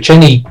drives, which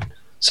any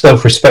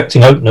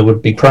self-respecting opener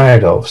would be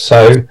proud of.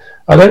 So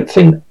I don't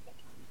think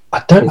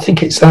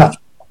it's that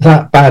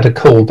bad a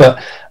call.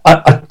 But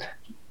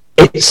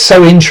it's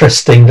so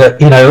interesting that,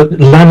 you know,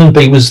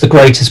 Lammonby was the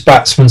greatest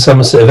batsman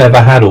Somerset have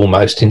ever had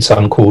almost in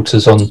some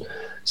quarters on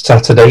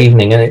Saturday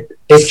evening, and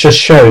it just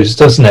shows,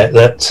 doesn't it,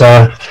 that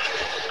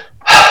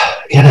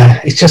you know,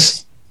 it's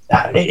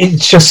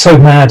just so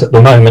mad at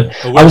the moment.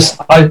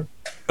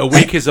 A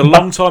week is a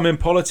long time in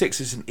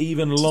politics. It's an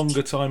even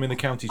longer time in the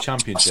county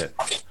championship.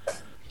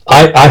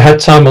 I had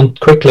time on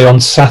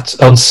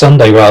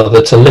Sunday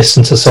rather to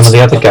listen to some of the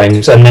other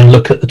games and then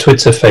look at the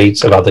Twitter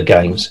feeds of other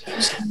games,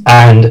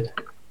 and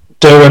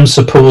Durham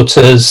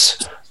supporters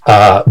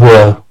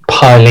were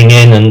piling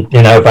in, and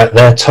you know, about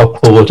their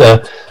top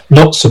order.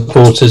 Not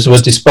supporters were,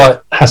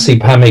 despite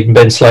Hasib Hamid and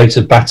Ben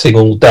Slater batting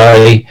all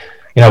day,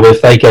 you know,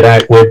 if they get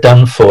out, we're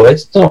done for.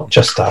 It's not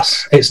just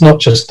us. It's not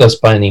just us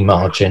by any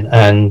margin,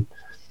 and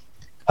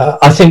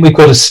I think we've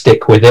got to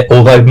stick with it,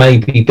 although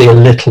maybe be a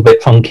little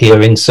bit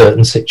funkier in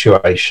certain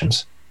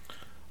situations.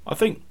 I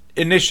think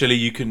initially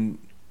you can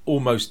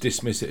almost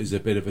dismiss it as a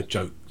bit of a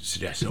joke,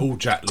 suggesting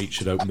Jack Leach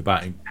should open the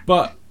batting.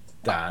 But,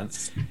 Dan,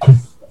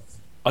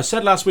 I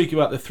said last week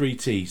about the 3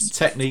 T's,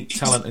 technique,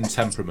 talent and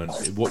temperament,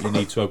 what you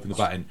need to open the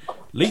batting.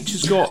 Leach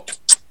has got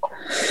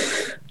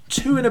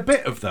 2 and a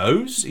bit of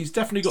those. He's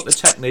definitely got the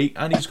technique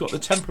and he's got the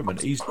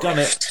temperament. He's done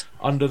it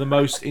under the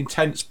most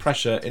intense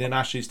pressure in an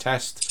Ashes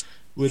test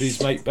with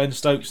his mate Ben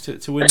Stokes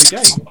to win the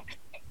game.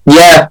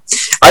 Yeah,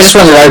 I just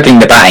wanted opening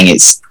the batting.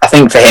 I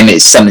think for him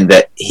it's something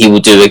that he will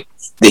do,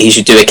 that he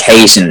should do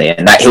occasionally,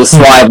 and that he'll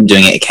thrive on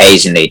doing it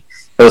occasionally.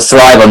 He'll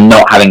thrive on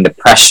not having the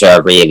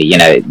pressure, really. You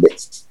know,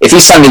 if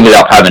he's suddenly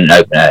without permanent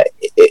opener,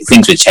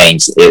 things would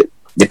change.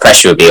 The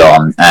pressure would be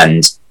on,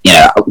 and you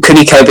know, could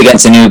he cope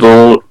against a new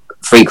ball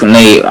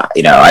frequently?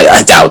 You know,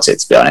 I doubt it,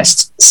 to be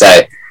honest. So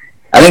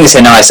I think it's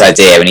a nice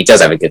idea, and he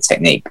does have a good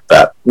technique.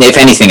 But if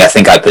anything, I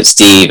think I'd put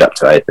Steve up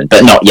to open,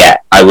 but not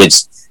yet. I would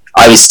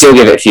still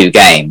give it a few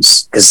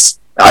games, because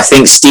I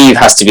think Steve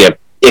has to be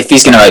if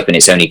he's going to open,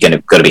 it's only got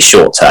to be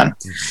short term.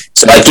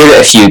 So I'd give it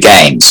a few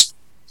games,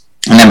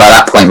 and then by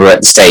that point we're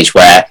at the stage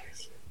where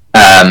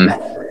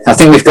I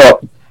think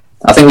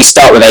we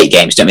start with 8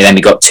 games, don't we? Then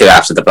we got 2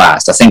 after the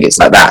blast. I think it's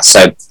like that.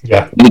 So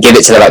we give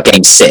it to about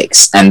game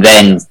 6, and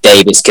then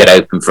Davis could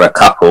open for a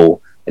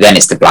couple. Then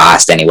it's the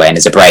blast anyway, and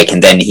there's a break,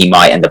 and then he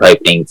might end up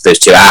opening those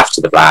 2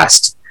 after the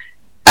blast.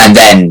 And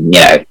then, you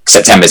know,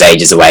 September's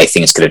ages away,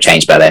 things could have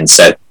changed by then.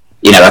 So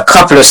a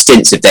couple of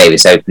stints of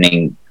Davis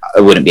opening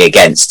I wouldn't be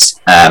against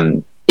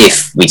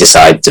if we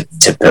decide to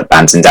put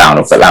Banton down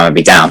or put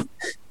Lammonby down.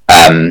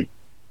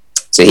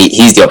 So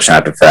he's the option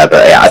I prefer.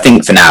 But yeah, I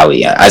think for now,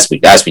 as we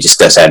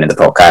discussed earlier in the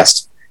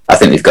podcast, I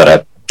think we've got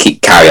to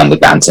carry on with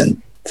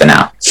Banton for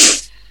now.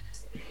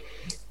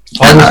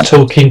 I was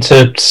talking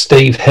to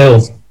Steve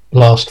Hill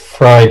last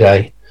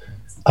Friday,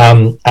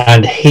 and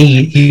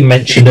you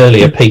mentioned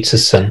earlier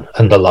Peterson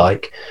and the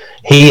like.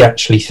 He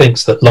actually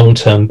thinks that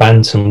long-term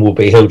Banton will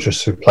be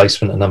Hildreth's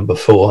replacement at number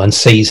 4 and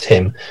sees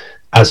him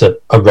as a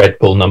Red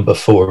Bull number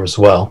 4 as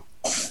well.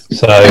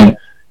 So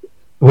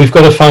we've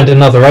got to find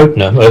another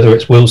opener, whether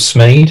it's Will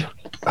Smead.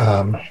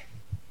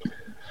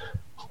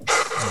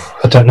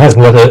 I don't know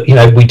whether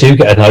we do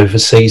get an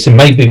overseas, and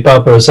maybe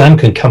Barbara Azam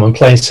can come and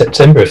play in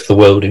September if the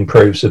world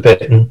improves a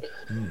bit, and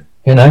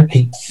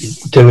he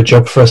do a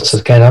job for us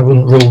again. I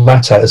wouldn't rule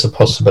that out as a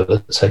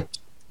possibility.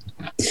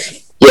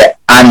 Yeah,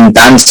 and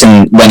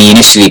Banton, when he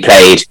initially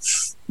played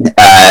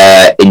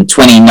in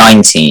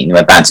 2019,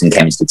 when Banton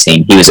came into the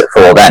team, he was at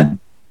 4 then.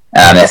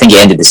 I think he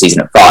ended the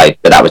season at 5,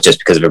 but that was just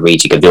because of a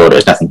rejig of the order.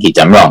 There's nothing he'd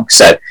done wrong.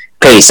 So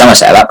clearly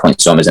Somerset at that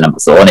point saw him as a number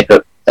 4, and they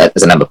put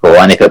as a number 4,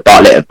 and they put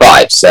Bartlett at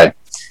 5. So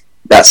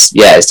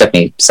it's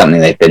definitely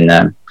something they've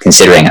been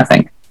considering, I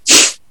think.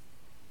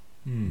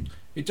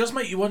 It does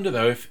make you wonder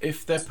though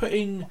if they're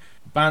putting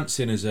Bance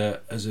in as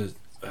a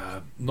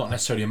not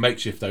necessarily a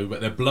makeshift though,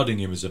 but they're blooding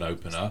him as an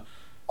opener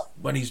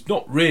when he's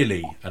not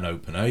really an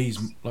opener. He's,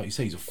 like you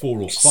say, he's a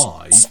 4 or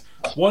 5.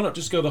 Why not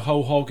just go the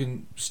whole hog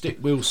and stick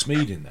Will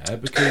Smead in there?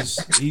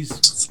 Because he's,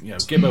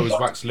 Gibbo has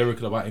waxed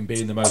lyrical about him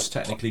being the most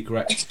technically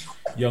correct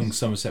young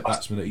Somerset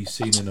batsman that he's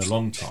seen in a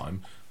long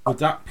time. Would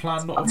that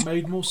plan not have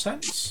made more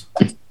sense?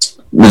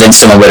 Well, then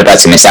someone would have had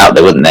to miss out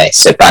there, wouldn't they?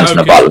 So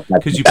Banton or Bartlett.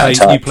 Because you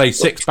play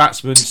 6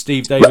 batsmen,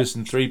 Steve Davis,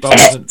 and 3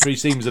 bowlers, and 3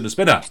 seamers and a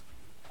spinner.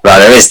 Well,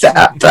 there is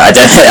that, but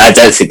I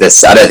don't think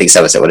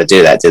Somerset want to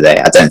do that, do they?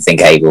 I don't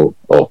think Abel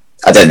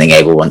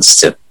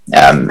wants to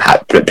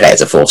play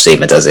as a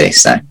 4-seamer, does he?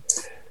 So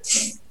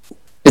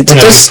the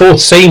 4th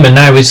seamer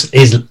now is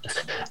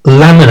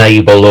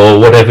Laminable or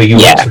whatever you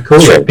want to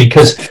call it,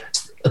 because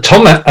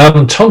Tom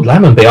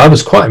Lammonby, I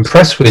was quite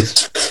impressed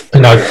with,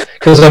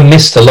 because I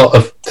missed a lot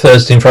of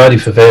Thursday and Friday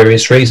for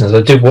various reasons.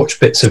 I did watch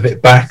bits of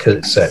it back,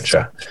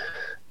 etc.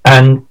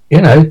 And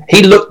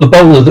he looked the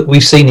bowler that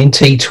we've seen in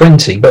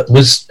T20, but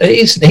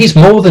he's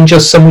more than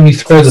just someone you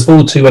throw the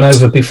ball to and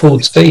over before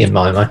tea in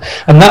my mind.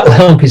 And that will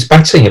help his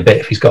batting a bit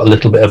if he's got a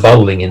little bit of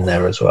bowling in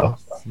there as well.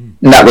 And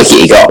that wicket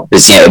he got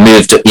was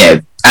moved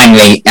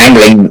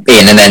angling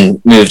in and then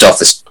moved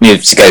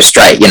to go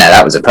straight.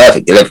 That was a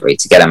perfect delivery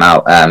to get him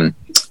out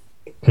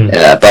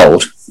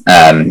bowled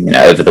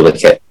over the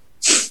wicket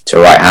to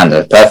a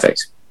right-hander.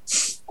 Perfect.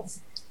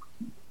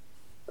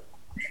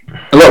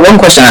 One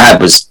question I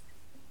had was,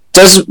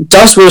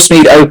 does Will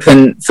Smead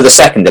open for the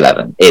second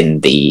 11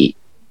 in the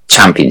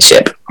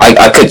Championship?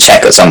 I could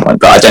check at some point,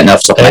 but I don't know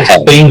off the top of my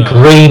head. It's been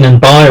Green and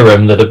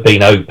Byram that have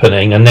been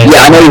opening, and then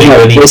I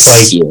know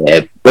this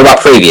year. What about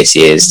previous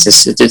years? Does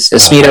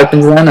Smead open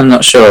then? I'm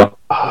not sure.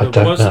 I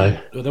don't know.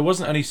 There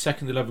wasn't any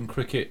second 11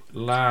 cricket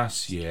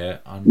last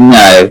year.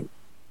 No.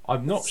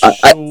 I'm not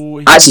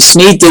sure. Actually,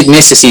 Smead did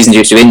miss a season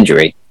due to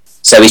injury,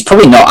 so he's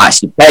probably not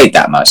actually played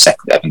that much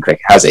second 11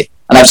 cricket, has he?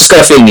 And I've just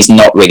got a feeling he's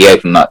not really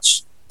opened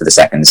much for the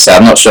seconds, so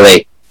I'm not sure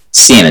they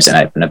see him as an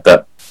opener,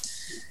 but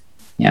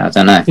I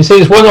don't know. You see,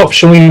 there's one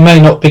option we may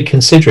not be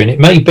considering. It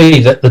may be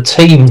that the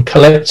team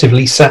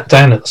collectively sat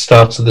down at the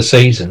start of the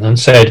season and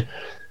said,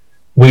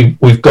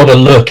 we've got to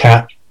look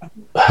at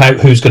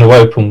who's going to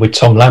open with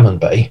Tom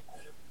Lammonby.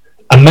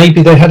 And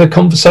maybe they had a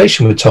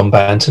conversation with Tom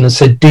Banton and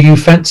said, do you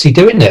fancy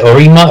doing it? Or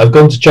he might have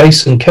gone to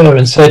Jason Kerr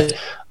and said,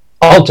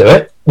 I'll do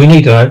it. We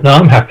need an opener.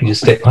 I'm happy to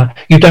stick.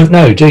 You don't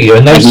know, do you?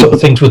 And those sort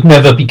of things would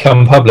never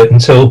become public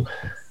until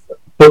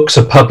books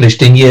are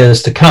published in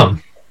years to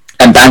come.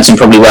 And Banton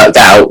probably worked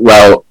out,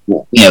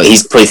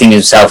 he's probably thinking to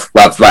himself,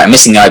 right, I'm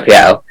missing the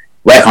IPL.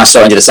 Where can I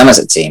slot into the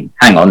Somerset team?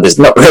 Hang on, there's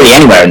not really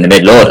anywhere in the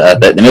middle order.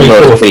 But the middle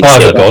order is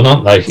are gone,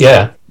 aren't they?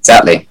 Yeah.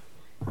 Exactly.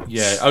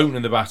 Yeah,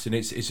 opening the batting,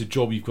 it's a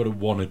job you've got to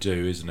want to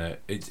do, isn't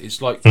it?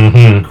 It's like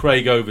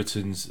Craig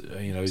Overton's,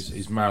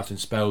 his marathon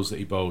spells that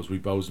he bowls, where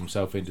he bowls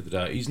himself into the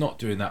dirt. He's not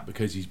doing that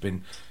because he's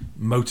been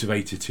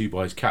motivated to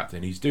by his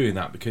captain. He's doing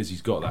that because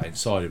he's got that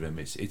inside of him.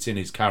 It's in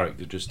his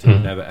character just to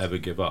never ever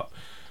give up.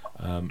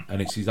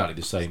 And it's exactly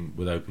the same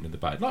with opening the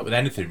bat. Like with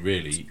anything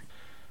really.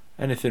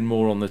 Anything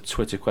more on the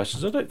Twitter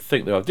questions? I don't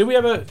think there are. Do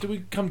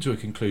we come to a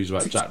conclusion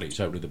about Jack Leach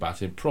opening the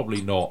batting?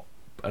 Probably not,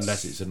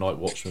 unless it's a night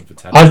watchman for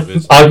 10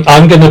 overs.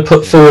 I'm going to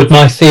put forward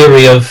my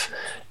theory of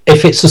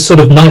if it's a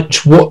sort of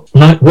night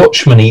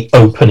watchman-y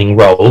opening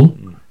role,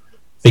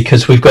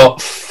 because we've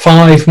got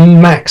 5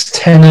 max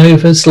 10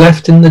 overs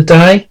left in the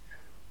day,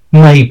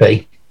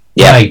 maybe.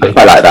 Yeah, maybe.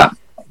 I like that.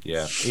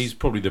 Yeah, he's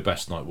probably the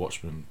best night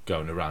watchman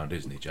going around,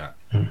 isn't he, Jack?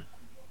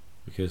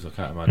 Because I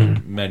can't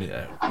imagine many.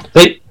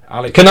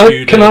 Can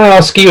I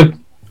ask you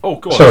Oh,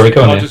 go on. Sorry,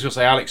 go on. I was just going to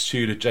say Alex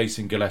Tudor,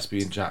 Jason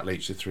Gillespie, and Jack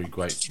Leach are 3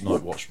 great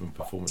night watchman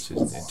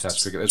performances in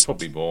Test cricket. There's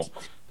probably more.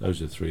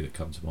 Those are the 3 that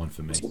come to mind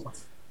for me.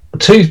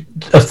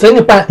 A thing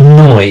about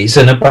noise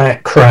and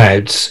about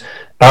crowds.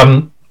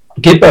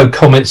 Gibbo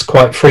comments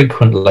quite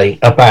frequently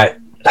about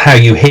how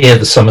you hear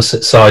the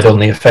Somerset side on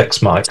the effects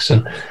mics,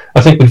 and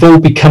I think we've all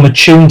become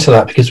attuned to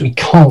that because we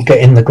can't get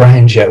in the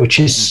ground yet, which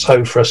is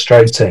so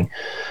frustrating.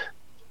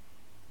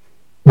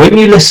 When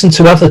you listen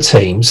to other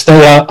teams,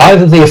 they are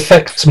either the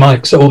effects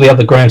mics or the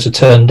other grounds are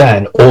turned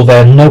down, or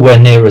they're nowhere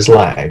near as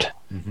loud.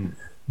 Mm-hmm.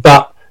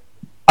 But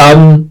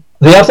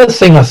the other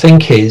thing I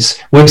think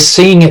is we're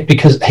hearing it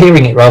because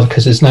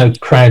there's no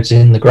crowds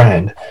in the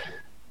ground.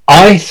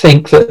 I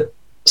think that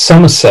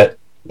Somerset,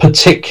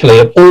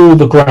 particularly of all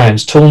the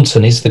grounds,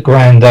 Taunton is the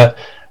ground that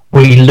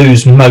we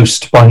lose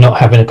most by not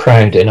having a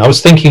crowd in. I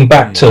was thinking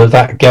back to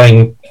that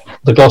game,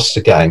 the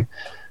Gloucester game.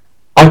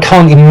 I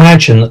can't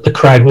imagine that the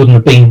crowd wouldn't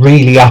have been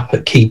really up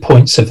at key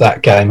points of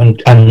that game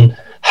and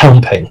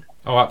humping.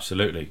 Oh,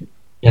 absolutely.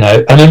 You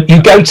know, and then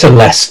you go to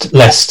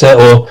Leicester,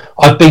 or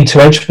I've been to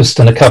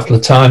Edgbaston a couple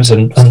of times,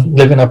 and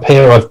living up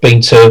here, I've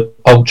been to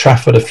Old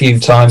Trafford a few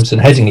times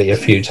and Headingley a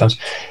few times.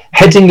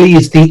 Headingley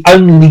is the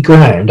only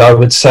ground I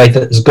would say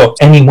that has got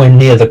anywhere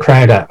near the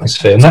crowd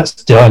atmosphere, and that's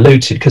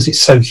diluted because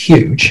it's so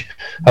huge,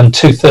 and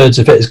 2/3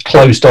 of it is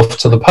closed off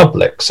to the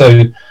public. So,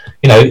 you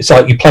know, it's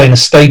like you play in a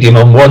stadium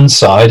on one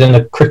side and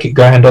a cricket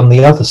ground on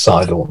the other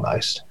side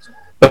almost.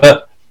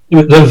 But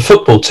there are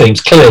football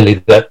teams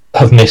clearly that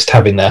have missed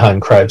having their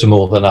home crowds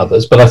more than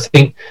others. But I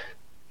think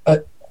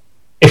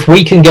if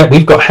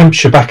we've got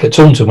Hampshire back at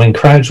Taunton when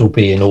crowds will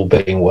be in, all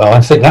being well, I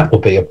think that will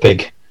be a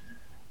big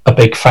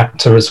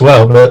factor as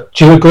well. But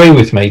do you agree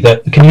with me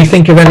can you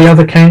think of any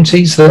other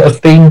counties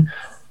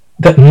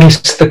that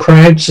missed the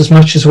crowds as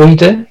much as we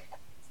do?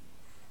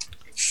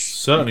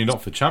 Certainly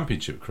not for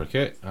Championship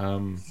cricket.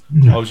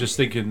 I was just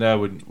thinking there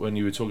when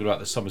you were talking about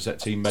the Somerset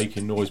team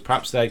making noise,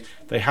 perhaps they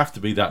have to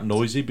be that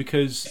noisy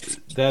because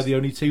they're the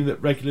only team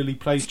that regularly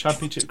plays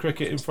Championship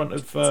cricket in front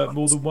of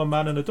more than one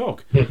man and a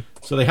dog.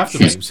 So they have to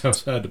make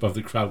themselves heard above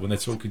the crowd when they're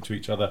talking to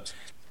each other.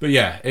 But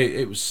yeah,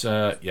 it was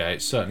I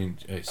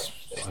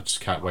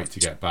just can't wait to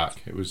get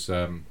back. It was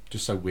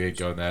just so weird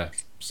going there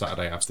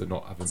Saturday after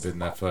not having been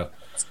there for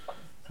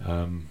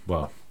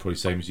probably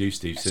same as you,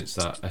 Steve, since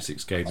that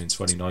Essex game in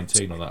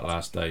 2019 on that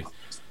last day.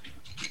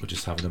 We're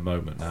just having a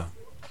moment now.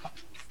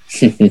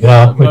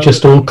 Yeah, we're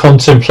just all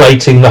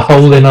contemplating the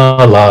hole in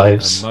our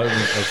lives.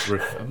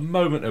 A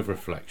moment of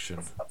reflection.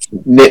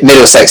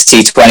 Middlesex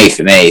T20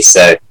 for me,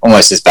 so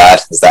almost as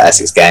bad as that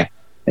Essex game.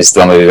 It's the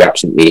one where we were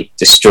absolutely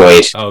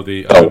destroyed. Oh,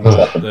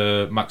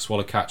 the Max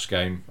Waller catch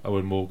game,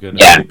 Owen Morgan.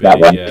 Yeah, that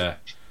one.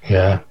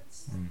 Yeah.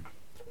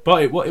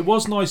 But it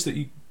was nice that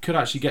you could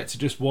actually get to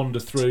just wander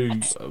through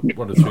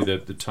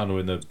the tunnel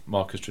in the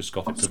Marcus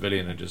Trescothick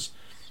Pavilion and just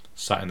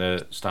sat in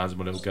the stands with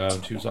my little girl,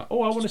 and she was like,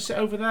 "Oh, I want to sit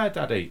over there,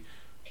 Daddy."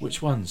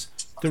 Which ones?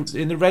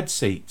 In the red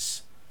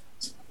seats.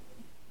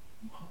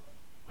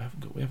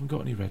 We haven't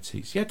got any red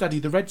seats. Yeah, Daddy,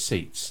 the red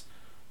seats.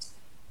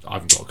 I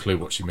haven't got a clue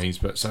what she means,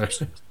 but so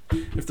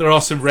if there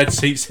are some red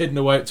seats hidden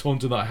away at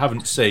Taunton that I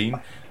haven't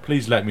seen,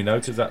 please let me know,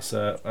 because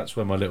that's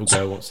where my little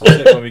girl wants to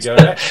sit when we go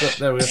next. But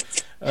there we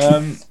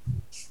are.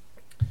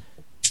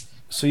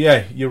 So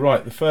yeah, you're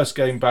right. The first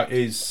game back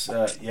is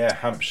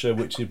Hampshire,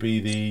 which would be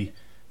the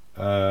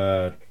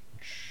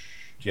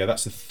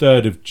that's the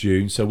 3rd of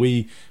June. So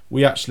we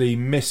actually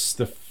missed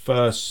the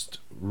first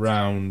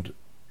round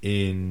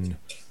in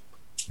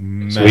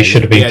May. So we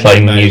should have been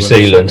playing New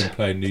Zealand.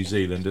 Playing New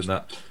Zealand, and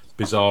that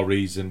bizarre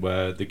reason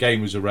where the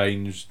game was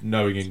arranged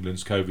knowing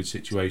England's COVID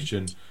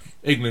situation.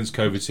 England's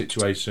COVID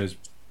situation has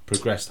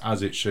progressed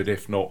as it should,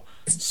 if not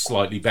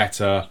slightly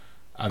better.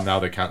 And now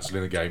they're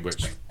cancelling the game,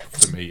 which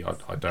for me,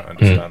 I don't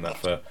understand that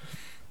for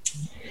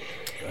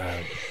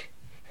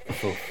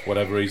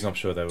whatever reason. I'm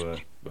sure they were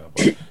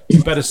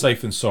better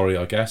safe than sorry,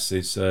 I guess.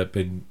 It's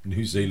been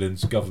New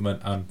Zealand's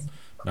government and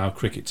now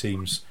cricket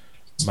team's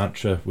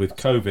mantra with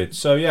COVID.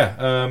 So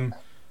yeah,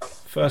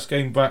 first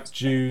game back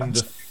June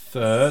the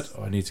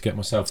 3rd. I need to get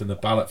myself in the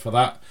ballot for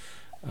that.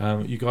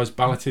 You guys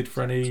balloted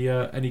for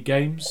any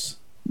games?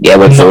 Yeah,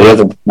 went for all of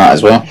them. Might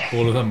as well.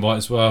 All of them might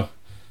as well.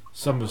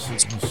 Some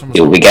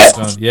we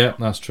get. Yeah,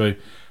 that's true.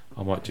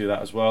 I might do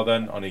that as well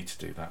then. I need to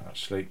do that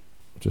actually.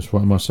 Just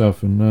write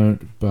myself a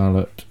note,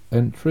 ballot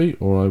entry,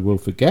 or I will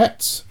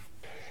forget.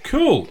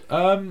 Cool.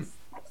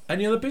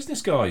 Any other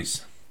business,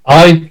 guys?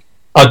 I'd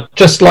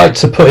just like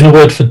to put in a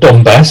word for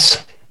Don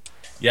Bess.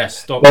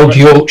 Yes, Old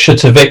Yorkshire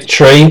to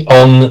victory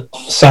on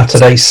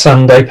Saturday,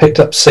 Sunday, picked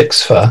up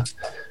 6 for.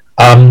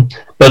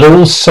 But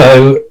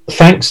also,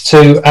 thanks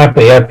to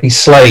Abby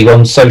Slade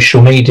on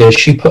social media,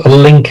 she put a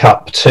link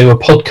up to a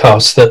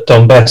podcast that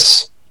Don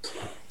Bess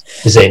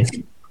is in.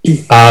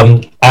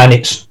 And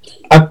it's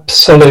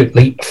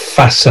absolutely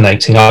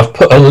fascinating. I've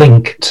put a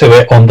link to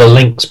it on the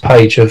links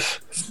page of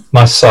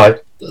my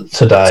site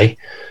today.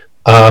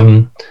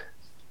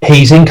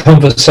 He's in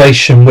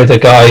conversation with a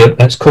guy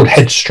that's called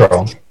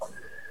Headstrong.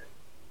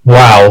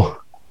 Wow.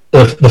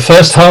 The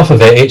first half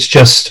of it, it's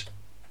just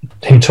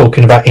him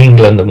talking about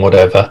England and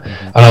whatever.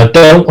 And I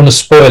don't want to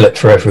spoil it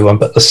for everyone,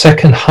 but the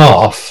second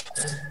half,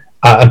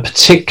 and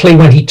particularly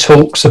when he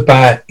talks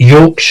about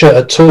Yorkshire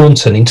at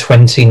Taunton in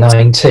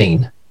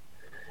 2019,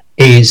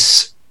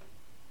 is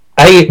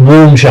it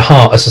warms your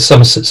heart as a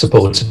Somerset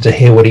supporter to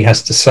hear what he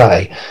has to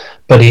say,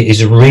 but it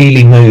is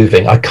really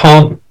moving. I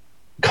can't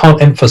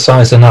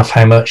emphasise enough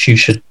how much you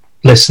should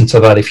listen to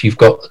that if you've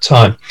got the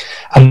time.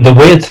 And the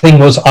weird thing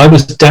was, I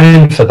was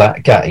down for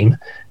that game,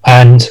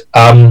 and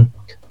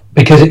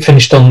because it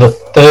finished on the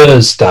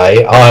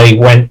Thursday, I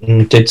went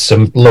and did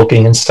some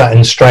blogging and sat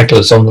in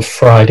stragglers on the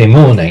Friday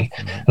morning.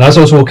 And as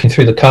I was walking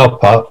through the car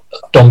park,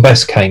 Don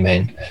Best came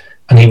in,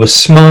 and he was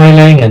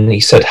smiling, and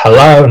he said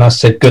hello, and I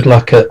said good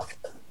luck at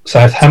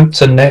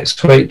Southampton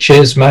next week.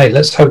 Cheers, mate.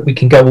 Let's hope we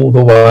can go all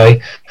the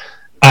way.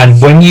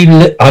 And when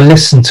I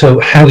listened to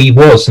how he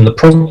was and the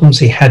problems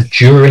he had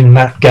during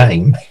that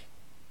game,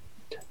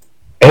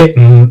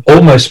 it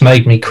almost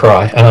made me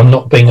cry. And I'm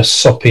not being a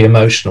soppy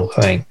emotional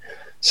thing.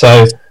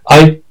 So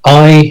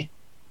I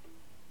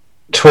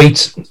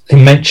tweet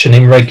and mention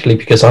him regularly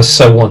because I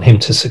so want him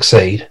to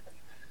succeed.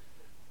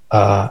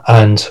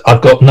 And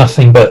I've got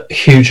nothing but a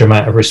huge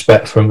amount of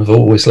respect for him. I've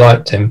always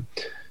liked him.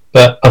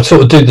 But I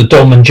sort of do the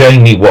Dom and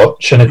Jamie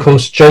watch, and of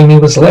course Jamie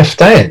was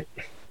left out.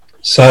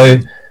 So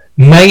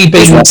maybe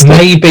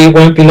it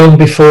won't be long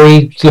before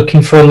he's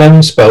looking for a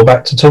loan spell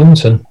back to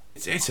Taunton.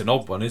 It's an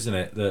odd one, isn't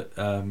it? That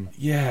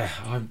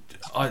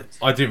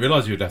I didn't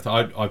realise you were left.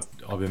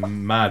 I've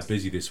been mad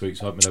busy this week,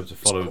 so I haven't been able to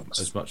follow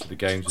as much of the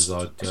games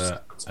as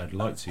I'd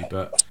like to.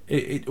 But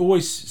it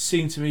always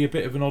seemed to me a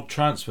bit of an odd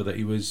transfer that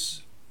he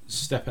was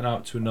stepping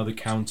out to another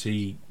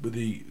county with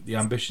the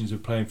ambitions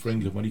of playing for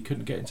England when he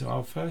couldn't get into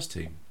our first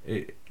team.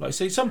 Like I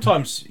say,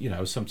 sometimes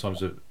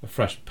a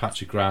fresh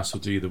patch of grass will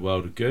do you the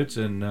world of good,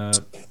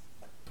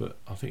 but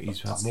I think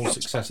he's had more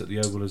success at the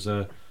Oval as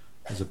a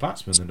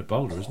batsman than a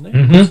bowler, isn't he?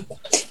 Mm-hmm.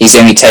 He's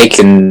only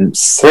taken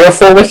 3 or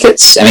 4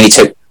 wickets. I mean, he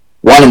took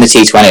 1 in the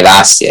T20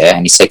 last year,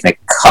 and he's taken a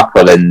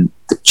couple in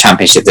the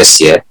Championship this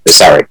year. But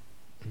sorry,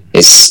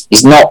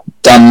 he's not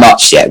done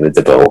much yet with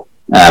the ball.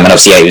 And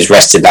obviously, he was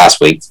rested last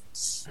week.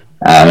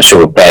 I'm sure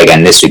we'll play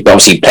again this week. But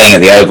obviously, playing at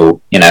the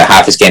Oval,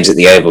 half his games at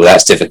the Oval,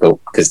 that's difficult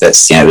because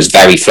that's it was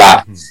very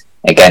flat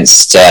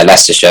against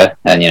Leicestershire,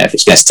 and if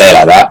it's going to stay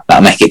like that,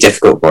 that'll make it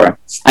difficult for him.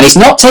 And he's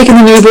not taking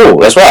the new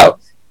ball as well,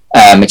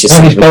 which is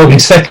he's bowling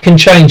second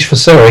change for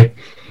Surrey.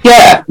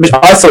 Yeah,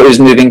 I thought he was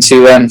moving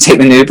to take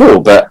the new ball,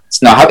 but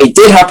it's not. It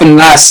did happen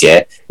last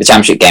year, the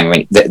Championship game,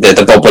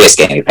 the Bob Willis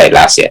game he played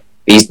last year.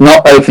 But he's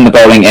not opened the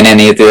bowling in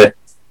any of the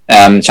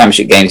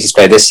Championship games he's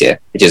played this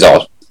year, which is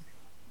odd.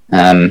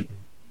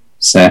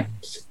 So,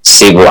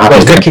 see what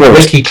happens. Well,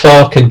 Ricky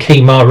Clark and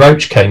Kemar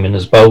Roach came in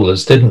as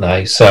bowlers, didn't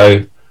they?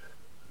 So,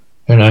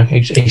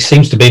 he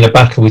seems to be in a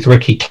battle with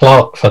Ricky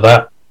Clark for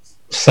that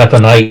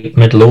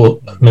 7-8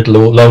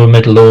 lower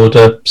middle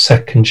order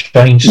second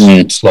change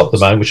slot at the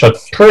moment, which I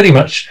pretty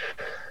much,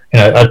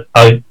 I'd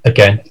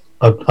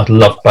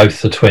love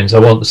both the twins. I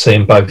want to see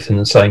them both in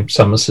the same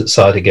Somerset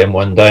side again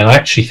one day, and I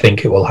actually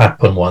think it will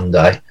happen one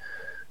day.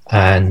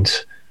 And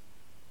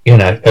you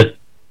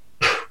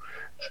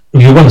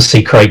want to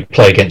see Craig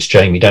play against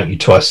Jamie, don't you,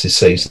 twice this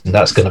season?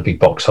 That's going to be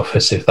box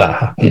office if that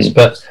happens.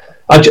 But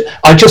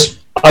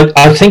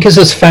I think as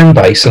a fan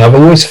base, and I've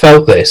always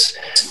felt this,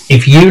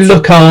 if you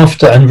look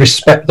after and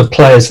respect the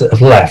players that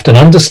have left and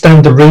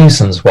understand the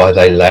reasons why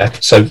they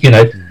left, so,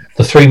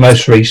 the 3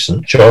 most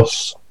recent,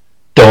 Joss,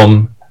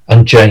 Dom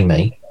and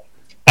Jamie,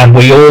 and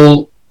we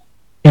all,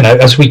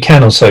 as we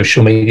can on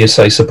social media,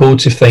 say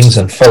supportive things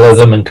and follow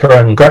them and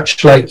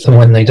congratulate them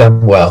when they've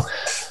done well,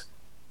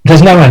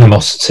 there's no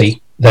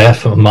animosity there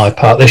for my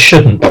part. There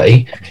shouldn't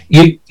be.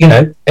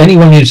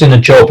 Anyone who's in a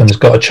job and has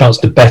got a chance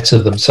to better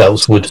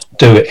themselves would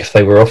do it if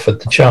they were offered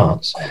the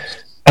chance.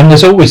 And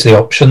there's always the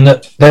option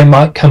that they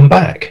might come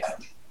back.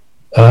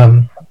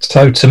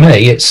 So to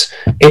me,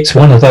 it's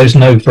one of those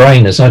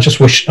no-brainers. And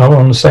I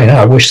want to say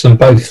now, I wish them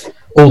both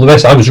all the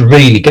best. I was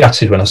really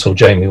gutted when I saw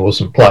Jamie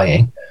wasn't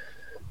playing.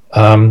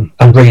 I'm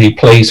really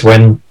pleased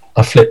when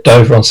I flipped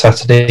over on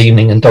Saturday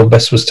evening and Don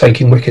Best was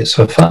taking wickets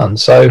for fun.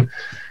 So,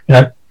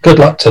 good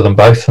luck to them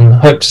both, and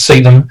hope to see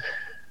them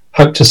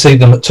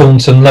at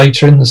Taunton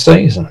later in the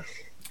season.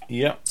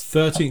 Yep,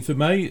 13th of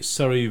May,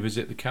 Surrey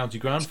visit the county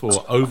ground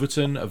for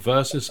Overton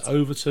versus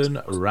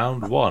Overton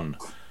round 1.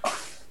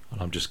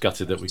 And I'm just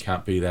gutted that we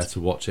can't be there to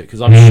watch it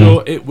because I'm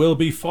sure it will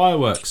be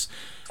fireworks.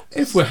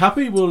 If we're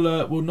happy,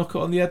 we'll knock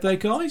it on the head there,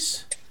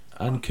 guys,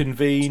 and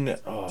convene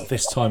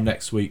this time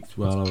next week.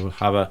 Well, I'll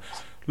have a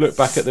look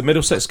back at the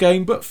Middlesex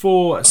game, but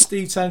for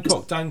Steve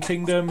Tancock, Dan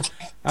Kingdom,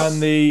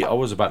 and I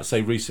was about to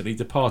say recently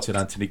departed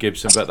Anthony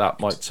Gibson, but that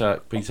might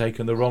be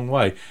taken the wrong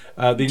way.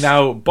 The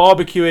now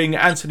barbecuing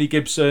Anthony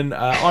Gibson,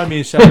 I'm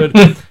Ian Shepherd.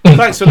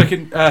 Thanks for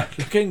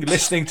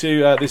listening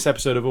to this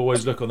episode of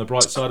Always Look on the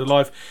Bright Side of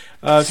Life.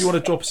 If you want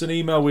to drop us an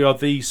email, we are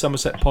the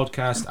Somerset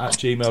Podcast at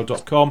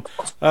gmail.com.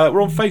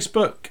 We're on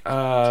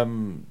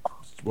Facebook.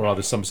 we're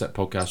either Somerset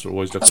Podcast or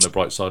Always Look on the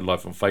Bright Side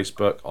Live on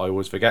Facebook. I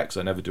always forget because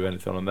I never do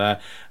anything on there.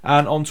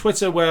 And on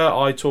Twitter, where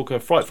I talk a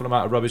frightful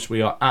amount of rubbish,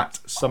 we are at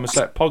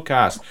Somerset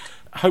Podcast.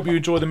 Hope you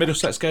enjoy the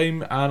Middlesex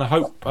game, and I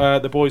hope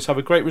the boys have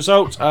a great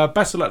result.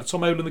 Best of luck to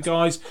Tom Owen and the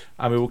guys,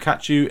 and we will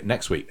catch you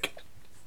next week.